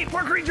 Hey,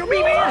 Park Ranger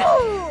B, man.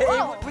 Hey,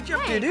 what you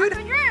up to, dude?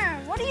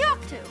 What are you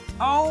up to?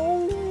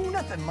 Oh,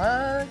 nothing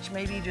much.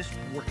 Maybe just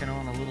working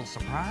on a little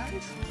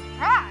surprise.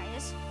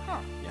 Surprise? Huh.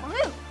 Yeah. For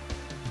who?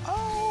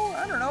 Oh,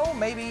 I don't know.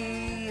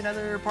 Maybe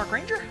another park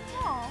ranger?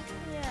 Oh,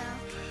 yeah.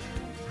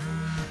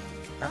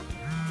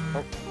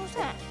 Oh. Who's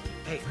that?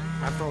 Hey,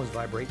 my phone's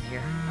vibrating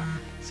here.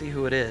 See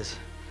who it is.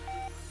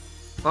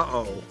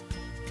 Uh-oh.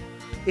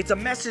 It's a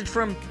message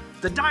from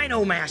the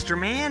Dino Master,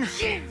 man.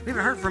 We haven't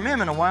heard from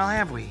him in a while,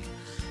 have we?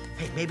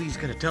 Hey, maybe he's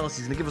gonna tell us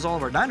he's gonna give us all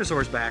of our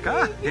dinosaurs back,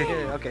 huh?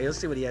 Okay, let's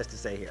see what he has to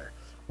say here.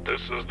 This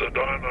is the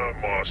Dino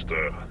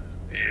Master.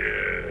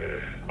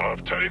 Yeah,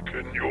 I've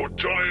taken your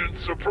giant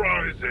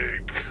surprise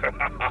egg.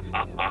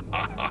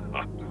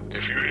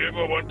 If you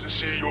ever want to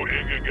see your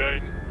egg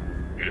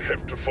again, you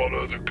have to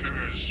follow the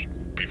clues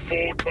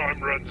before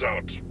time runs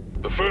out.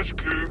 The first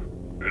clue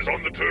is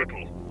on the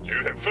turtle. You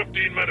have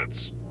 15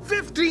 minutes.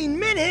 15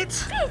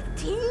 minutes?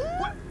 15?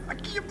 What? I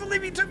can't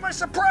believe he took my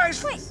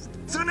surprise. Wait.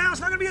 So now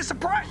it's not gonna be a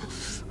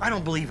surprise? I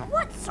don't believe him.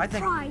 What I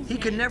think surprise he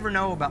could never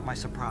know about my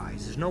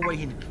surprise. There's no way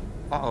he...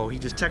 Uh-oh, he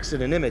just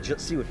texted an image.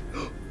 Let's see what...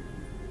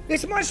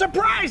 It's my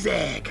surprise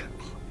egg!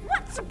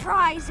 What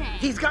surprise egg?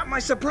 He's got my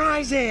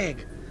surprise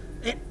egg!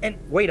 And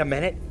wait a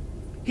minute.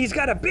 He's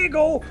got a big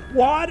old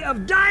wad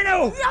of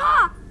dino!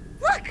 Yeah!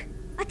 Look!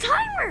 A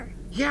timer!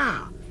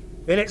 Yeah.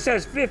 And it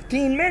says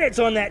 15 minutes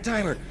on that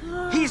timer.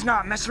 He's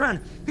not messing around.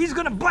 He's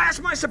gonna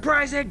blast my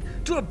surprise egg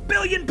to 1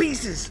 billion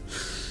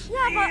pieces.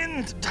 Yeah, but...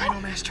 And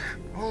Dino Master.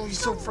 Oh, he's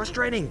so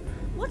frustrating.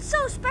 What's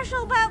so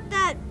special about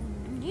that,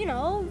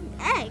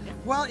 egg?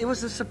 Well, it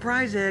was a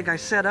surprise egg I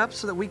set up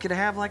so that we could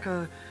have like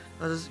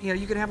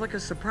you could have like a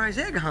surprise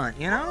egg hunt,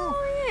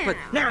 Oh, yeah. But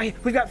now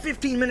we've got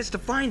 15 minutes to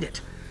find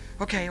it.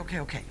 Okay.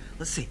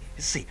 Let's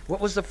see.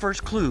 What was the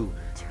first clue?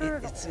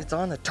 Turtle. It's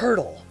on the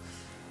turtle.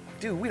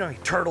 Dude, we don't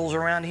need turtles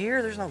around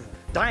here. There's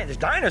there's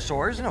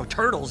dinosaurs. There's no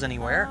turtles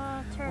anywhere.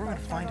 We're gonna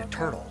find a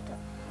turtle.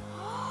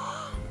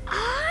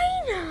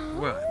 I know.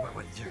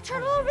 What is there? The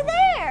turtle over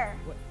there.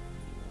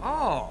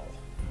 Oh,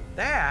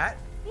 that?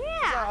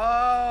 Yeah.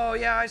 Oh,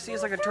 yeah, I see.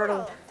 It's like a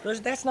turtle.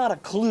 That's not a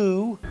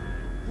clue.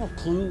 No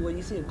clue. What,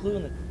 you see a clue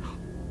in the...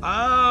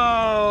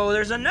 Oh,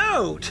 there's a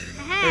note.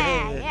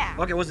 Yeah.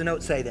 Okay, what's the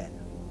note say then?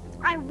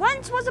 I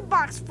once was a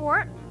box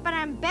fort, but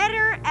I'm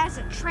better as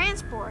a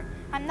transport.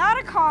 I'm not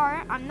a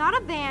car, I'm not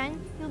a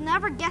band, you'll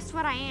never guess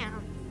what I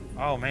am.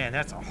 Oh, man,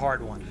 that's a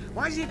hard one.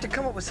 Why does he have to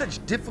come up with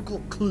such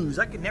difficult clues?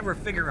 I could never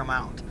figure them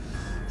out.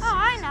 Oh,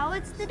 I know,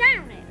 it's the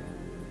Dinonator.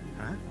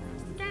 Huh?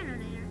 It's the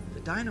Dinonator. The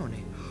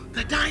Dinonator.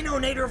 The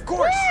Dinonator, of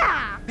course.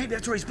 Yeah! Maybe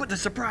that's where he's putting the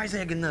surprise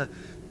egg in the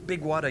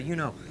big wad of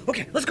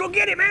Okay, let's go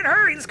get it, man.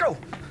 Hurry, let's go.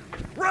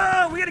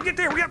 Run, we gotta get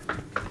there. We got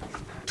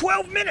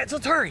 12 minutes.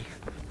 Let's hurry.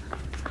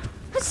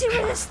 Let's see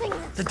where this thing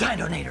is. The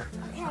Dinonator.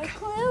 Okay,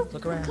 clue.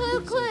 Look around.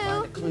 Clue.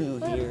 Find a clue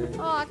here.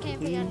 Oh, I can't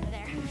be under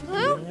there. In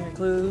Clue? there,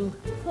 clue.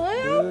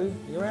 Clue?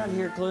 You around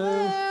here,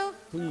 clue.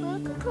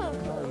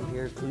 Over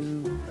here,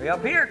 clue. Are you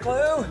up here,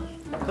 clue?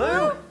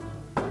 Clue?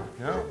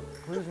 No,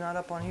 clue's not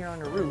up on here on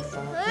the roof.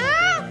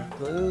 I don't think.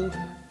 Clue.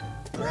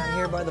 Around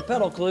here by the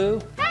pedal, clue.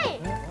 Hey,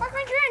 Park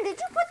Ranger Aaron, did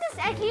you put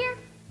this egg here?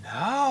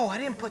 No, I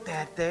didn't put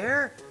that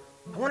there.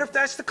 I wonder if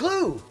that's the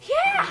clue.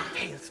 Yeah.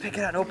 Hey, let's pick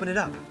it out and open it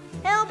up.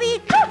 It'll be...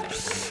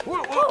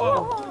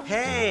 Whoa.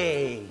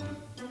 Hey,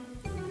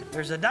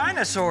 there's a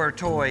dinosaur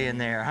toy in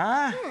there,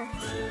 huh?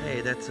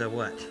 Hey, that's a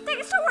what?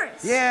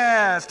 Stegosaurus.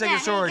 Yeah, Yeah,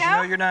 Stegosaurus. here You you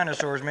know go. your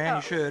dinosaurs, man.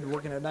 You should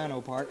work in a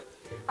dino park.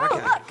 Oh,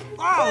 look.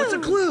 Oh, it's a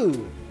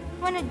clue.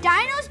 When a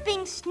dino's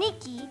being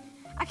sneaky,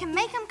 I can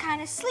make him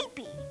kind of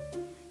sleepy.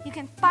 You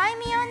can find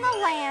me on the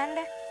land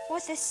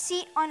with a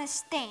seat on a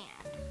stand.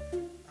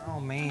 Oh,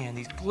 man,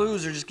 these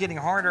clues are just getting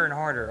harder and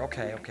harder.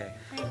 Okay.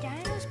 When a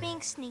dino's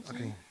being sneaky,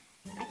 Okay.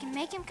 I can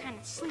make him kind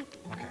of sleepy.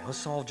 Okay, let's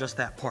solve just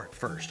that part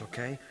first,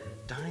 okay?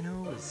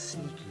 Dino is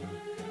sneaky.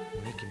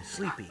 Make him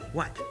sleepy.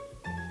 What?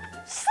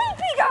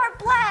 Sleepy Dart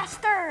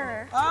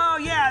Blaster! Oh,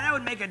 yeah, that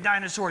would make a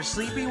dinosaur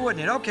sleepy,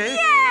 wouldn't it? Okay.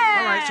 Yeah!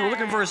 All right, so we're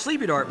looking for a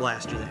sleepy dart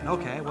blaster then.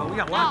 Okay, well, we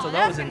got lots of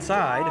those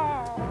inside.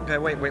 Okay,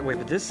 wait,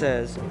 but this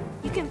says...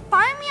 You can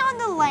find me on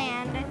the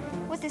land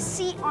with a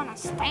seat on a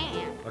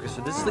stand. Okay,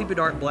 so this sleepy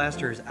dart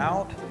blaster is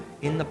out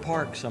in the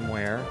park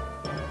somewhere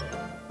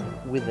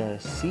with a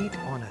seat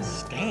on a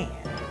stand.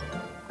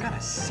 What kind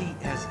of seat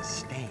has a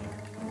stand?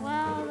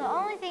 Well, the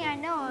only thing I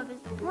know of is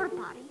the porta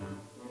potty.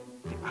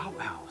 The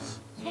outhouse.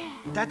 Yeah.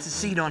 That's a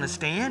seat on a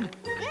stand?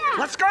 Yeah.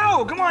 Let's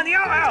go! Come on, the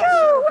outhouse!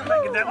 Go! Come back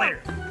and get that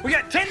later. We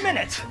got 10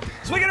 minutes,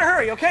 so we gotta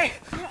hurry, okay?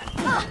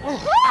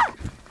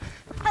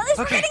 At least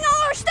we're getting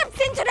all our steps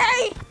in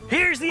today.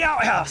 Here's the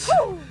outhouse.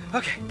 Woo.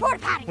 Okay. Porta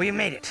potty. We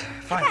made it.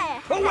 Fine. Okay.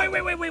 Oh, wait.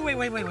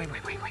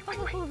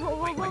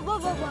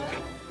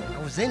 I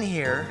was in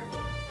here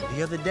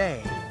the other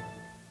day,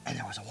 and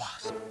there was a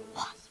wasp.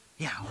 Wasp.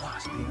 Yeah, a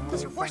wasp. You know,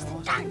 Those are worse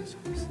than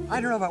dinosaurs. I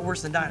don't know about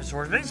worse than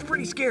dinosaurs, but it's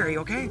pretty scary,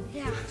 okay?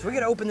 Yeah. So we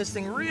gotta open this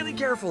thing really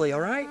carefully,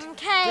 all right?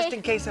 Okay. Just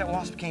in case that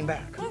wasp came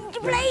back.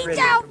 Blades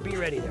out. Be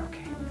ready there,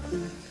 okay?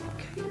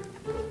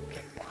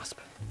 Okay, wasp.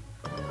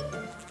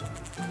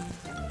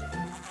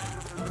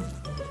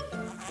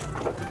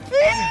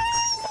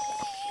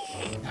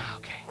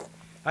 Okay.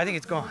 I think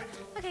it's gone.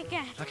 Okay,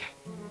 good. Okay.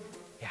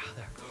 Yeah,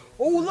 there.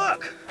 Oh,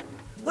 look!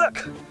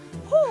 Look!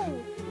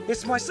 Ooh.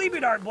 It's my sleepy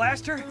dart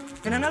blaster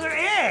and another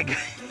egg.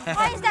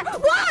 Why is that?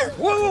 Wasp!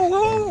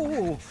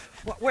 Whoa!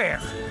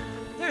 Where?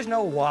 There's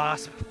no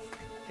wasp.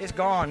 It's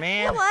gone,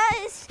 man. It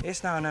was.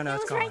 It's no, It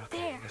it's was gone. right Okay,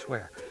 there. I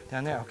swear.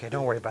 Down there? Okay,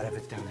 don't worry about it if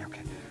it's down there,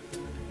 okay.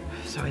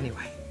 So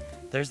anyway,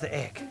 there's the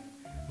egg.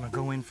 I'm gonna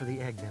go in for the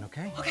egg then,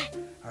 okay? Okay.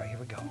 All right, here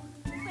we go.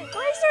 Wait,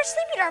 why is there a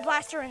sleepy dart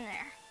blaster in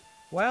there?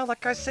 Well,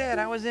 like I said,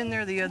 I was in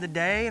there the other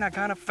day and I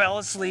kind of fell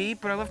asleep,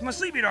 but I left my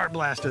sleepy dart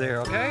blaster there,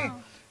 okay?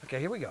 Oh. Okay,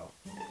 here we go.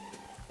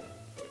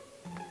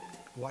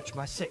 Watch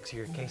my 6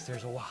 here in case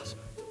there's a wasp.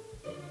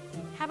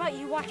 How about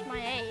you watch my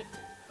 8?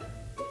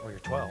 Or you're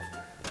 12.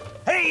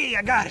 Hey,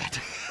 I got it!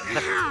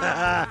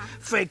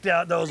 Faked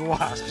out those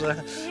wasps. All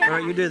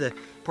right, you do the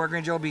Park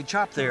Ranger LB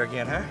chop there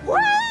again, huh? Woo!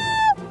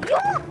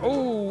 Yeah.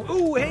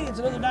 Oh, hey, it's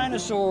another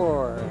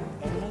dinosaur.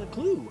 And another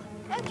clue.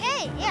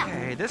 Okay, yeah.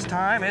 Okay, this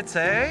time it's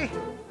a...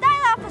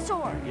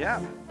 Dilophosaur.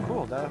 Yeah,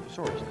 cool,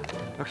 Dilophosaurus.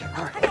 Okay,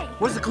 all right. Okay.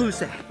 What does the clue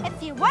say?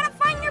 If you want to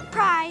find your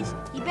prize,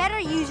 you better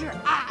use your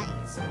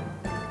eyes.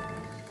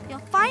 You'll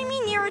find me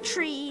near a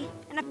tree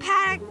in a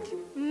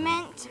paddock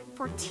meant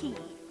for tea.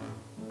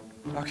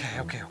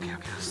 Okay.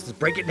 Let's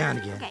break it down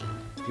again. Okay.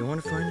 If you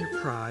want to find your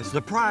prize,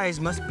 the prize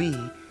must be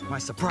my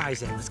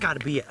surprise egg. That's got to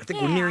be it. I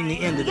think we're nearing the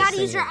end of this You gotta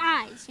thing use your here.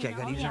 eyes. Okay,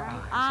 gotta use your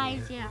eyes.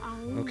 Eyes, yeah.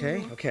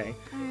 Okay.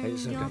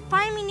 You'll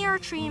find me near a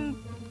tree in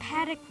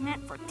paddock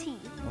meant for tea.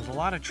 There's a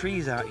lot of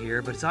trees out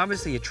here, but it's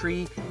obviously a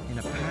tree in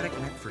a paddock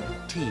meant for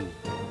tea.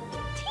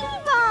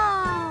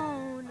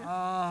 T-Bone.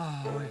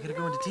 Oh, we gotta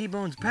go into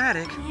T-Bone's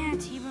paddock. Yeah,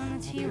 T-Bone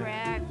the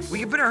T-Rex.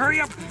 We better hurry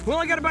up. We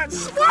only got about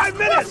 5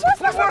 minutes.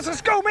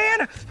 Let's go,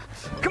 man.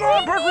 Come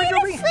on, Park Ranger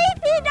LB.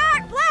 Sleepy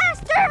Dart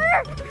Blaster.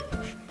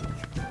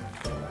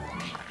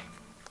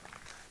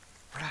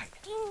 Right.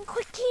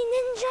 Quickie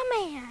Ninja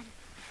Man.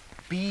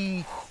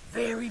 Be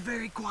very,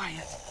 very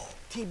quiet.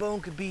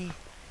 T-Bone could be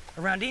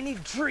around any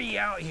tree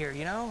out here,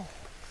 you know?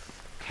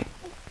 Okay.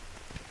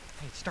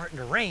 Hey, it's starting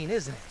to rain,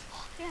 isn't it?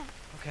 Yeah.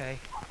 Okay.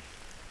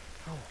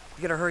 Oh,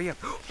 we gotta hurry up.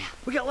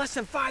 We got less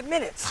than 5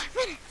 minutes. 5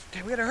 minutes.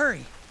 Okay, we gotta hurry.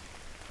 You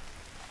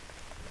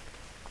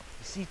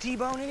see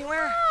T-Bone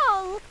anywhere?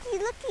 Oh,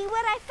 looky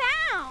what I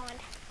found.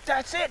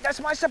 That's it. That's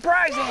my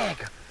surprise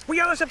egg. We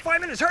got less than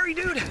 5 minutes. Hurry,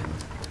 dude.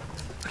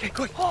 Okay,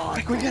 quick.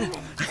 Quick, we got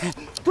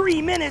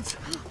 3 minutes.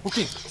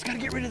 Okay, just gotta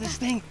get rid of this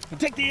thing and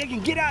take the egg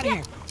and get out of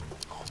here.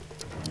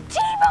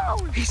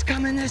 T-Bone. He's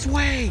coming this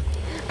way.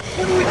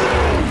 What do we do?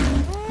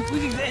 We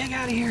can get the egg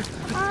out of here.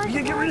 We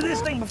gotta get rid of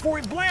this thing before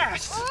it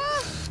blasts.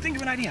 Think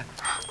of an idea.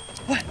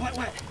 What?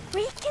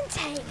 We can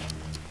take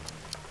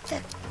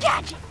the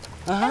gadget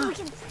and we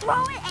can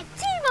throw it at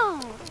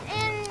T-Bone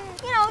and,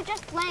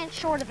 just land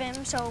short of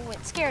him so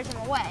it scares him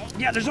away.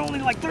 Yeah, there's only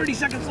like 30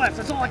 seconds left.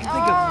 That's all I can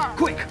think of.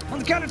 Quick, on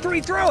the count of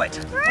 3, throw it.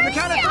 On the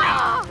count of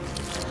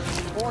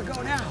 3. Or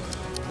go now.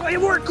 Oh, it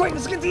worked. Quick,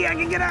 let's get the egg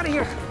and get out of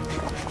here.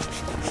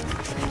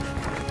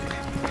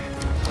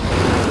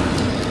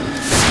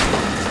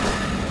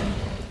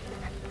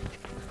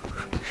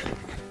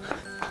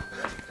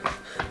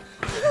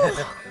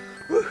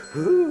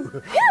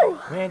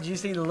 Man, did you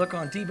see the look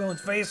on T-Bone's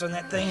face when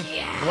that thing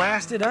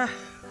blasted, huh?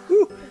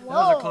 Whew, that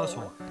was a close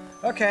one.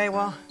 Okay,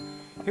 well,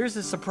 here's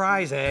the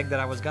surprise egg that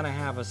I was gonna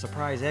have a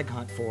surprise egg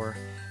hunt for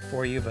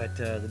you, but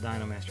the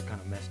Dino Master kind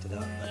of messed it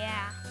up. But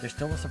Yeah. there's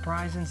still a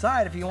surprise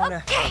inside if you want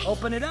to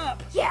open it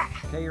up. Yeah.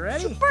 Okay, you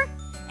ready? Super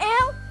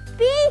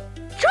LB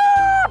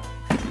chop!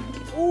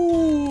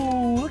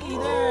 Ooh, looky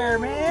there,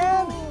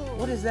 man.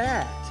 What is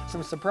that?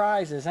 Some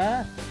surprises,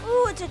 huh?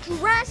 Ooh, it's a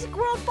Jurassic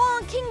World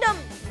Fallen Kingdom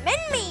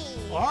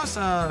Minmi.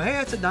 Awesome. Hey,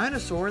 it's a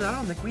dinosaur that I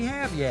don't think we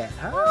have yet,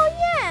 huh? Oh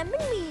yeah,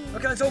 Minmi.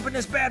 Okay, let's open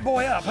this bad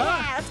boy up, huh?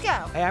 Yeah, let's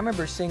go. Hey, I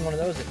remember seeing one of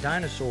those at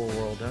Dinosaur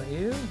World, don't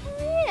you?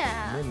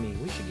 Yeah. Minmi.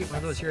 We should get one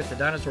of those here at the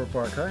dinosaur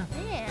park, huh?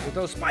 Yeah. But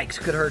those spikes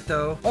could hurt,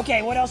 though.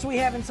 Okay, what else do we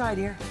have inside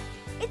here?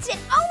 It's an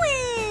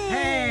Owen.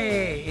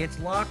 Hey, it's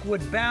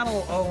Lockwood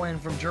Battle Owen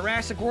from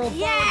Jurassic World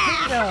Fallen Yeah.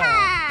 Kingdom.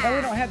 Now,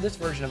 we don't have this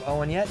version of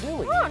Owen yet, do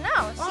we? Oh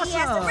no, see, he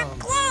has the ripped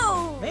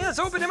clothes. Man, let's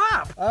open him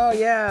up. Oh,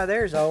 yeah,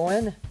 there's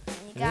Owen.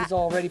 He's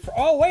all ready for...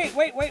 Oh, wait.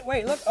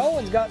 Look,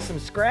 Owen's got some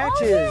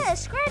scratches. Oh, yeah,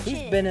 scratches.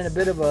 He's been in a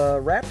bit of a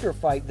raptor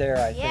fight there,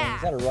 I think. Yeah.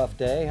 Is that a rough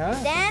day, huh?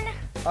 Then,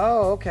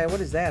 Oh, okay.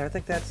 What is that? I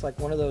think that's like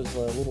one of those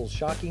little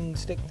shocking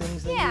stick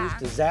things they use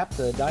to zap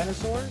the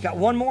dinosaurs. Got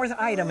one more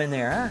item in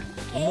there, huh?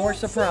 One more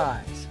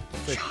surprise.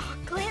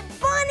 chocolate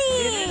bunny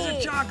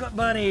chocolate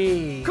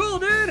bunny. Cool,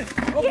 dude.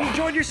 Hope you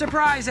enjoyed your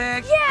surprise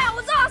egg. Yeah, it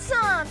was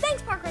awesome.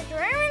 Thanks, Park Ranger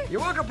Aaron.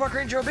 You're welcome, Park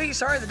Ranger OB.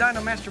 Sorry the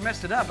Dino Master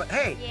messed it up, but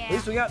hey, Yeah. at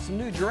least we got some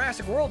new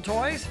Jurassic World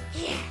toys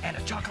Yeah. and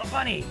a chocolate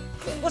bunny.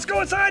 Let's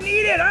go inside and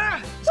eat it, huh?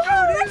 Let's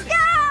go, dude. Let's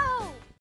go.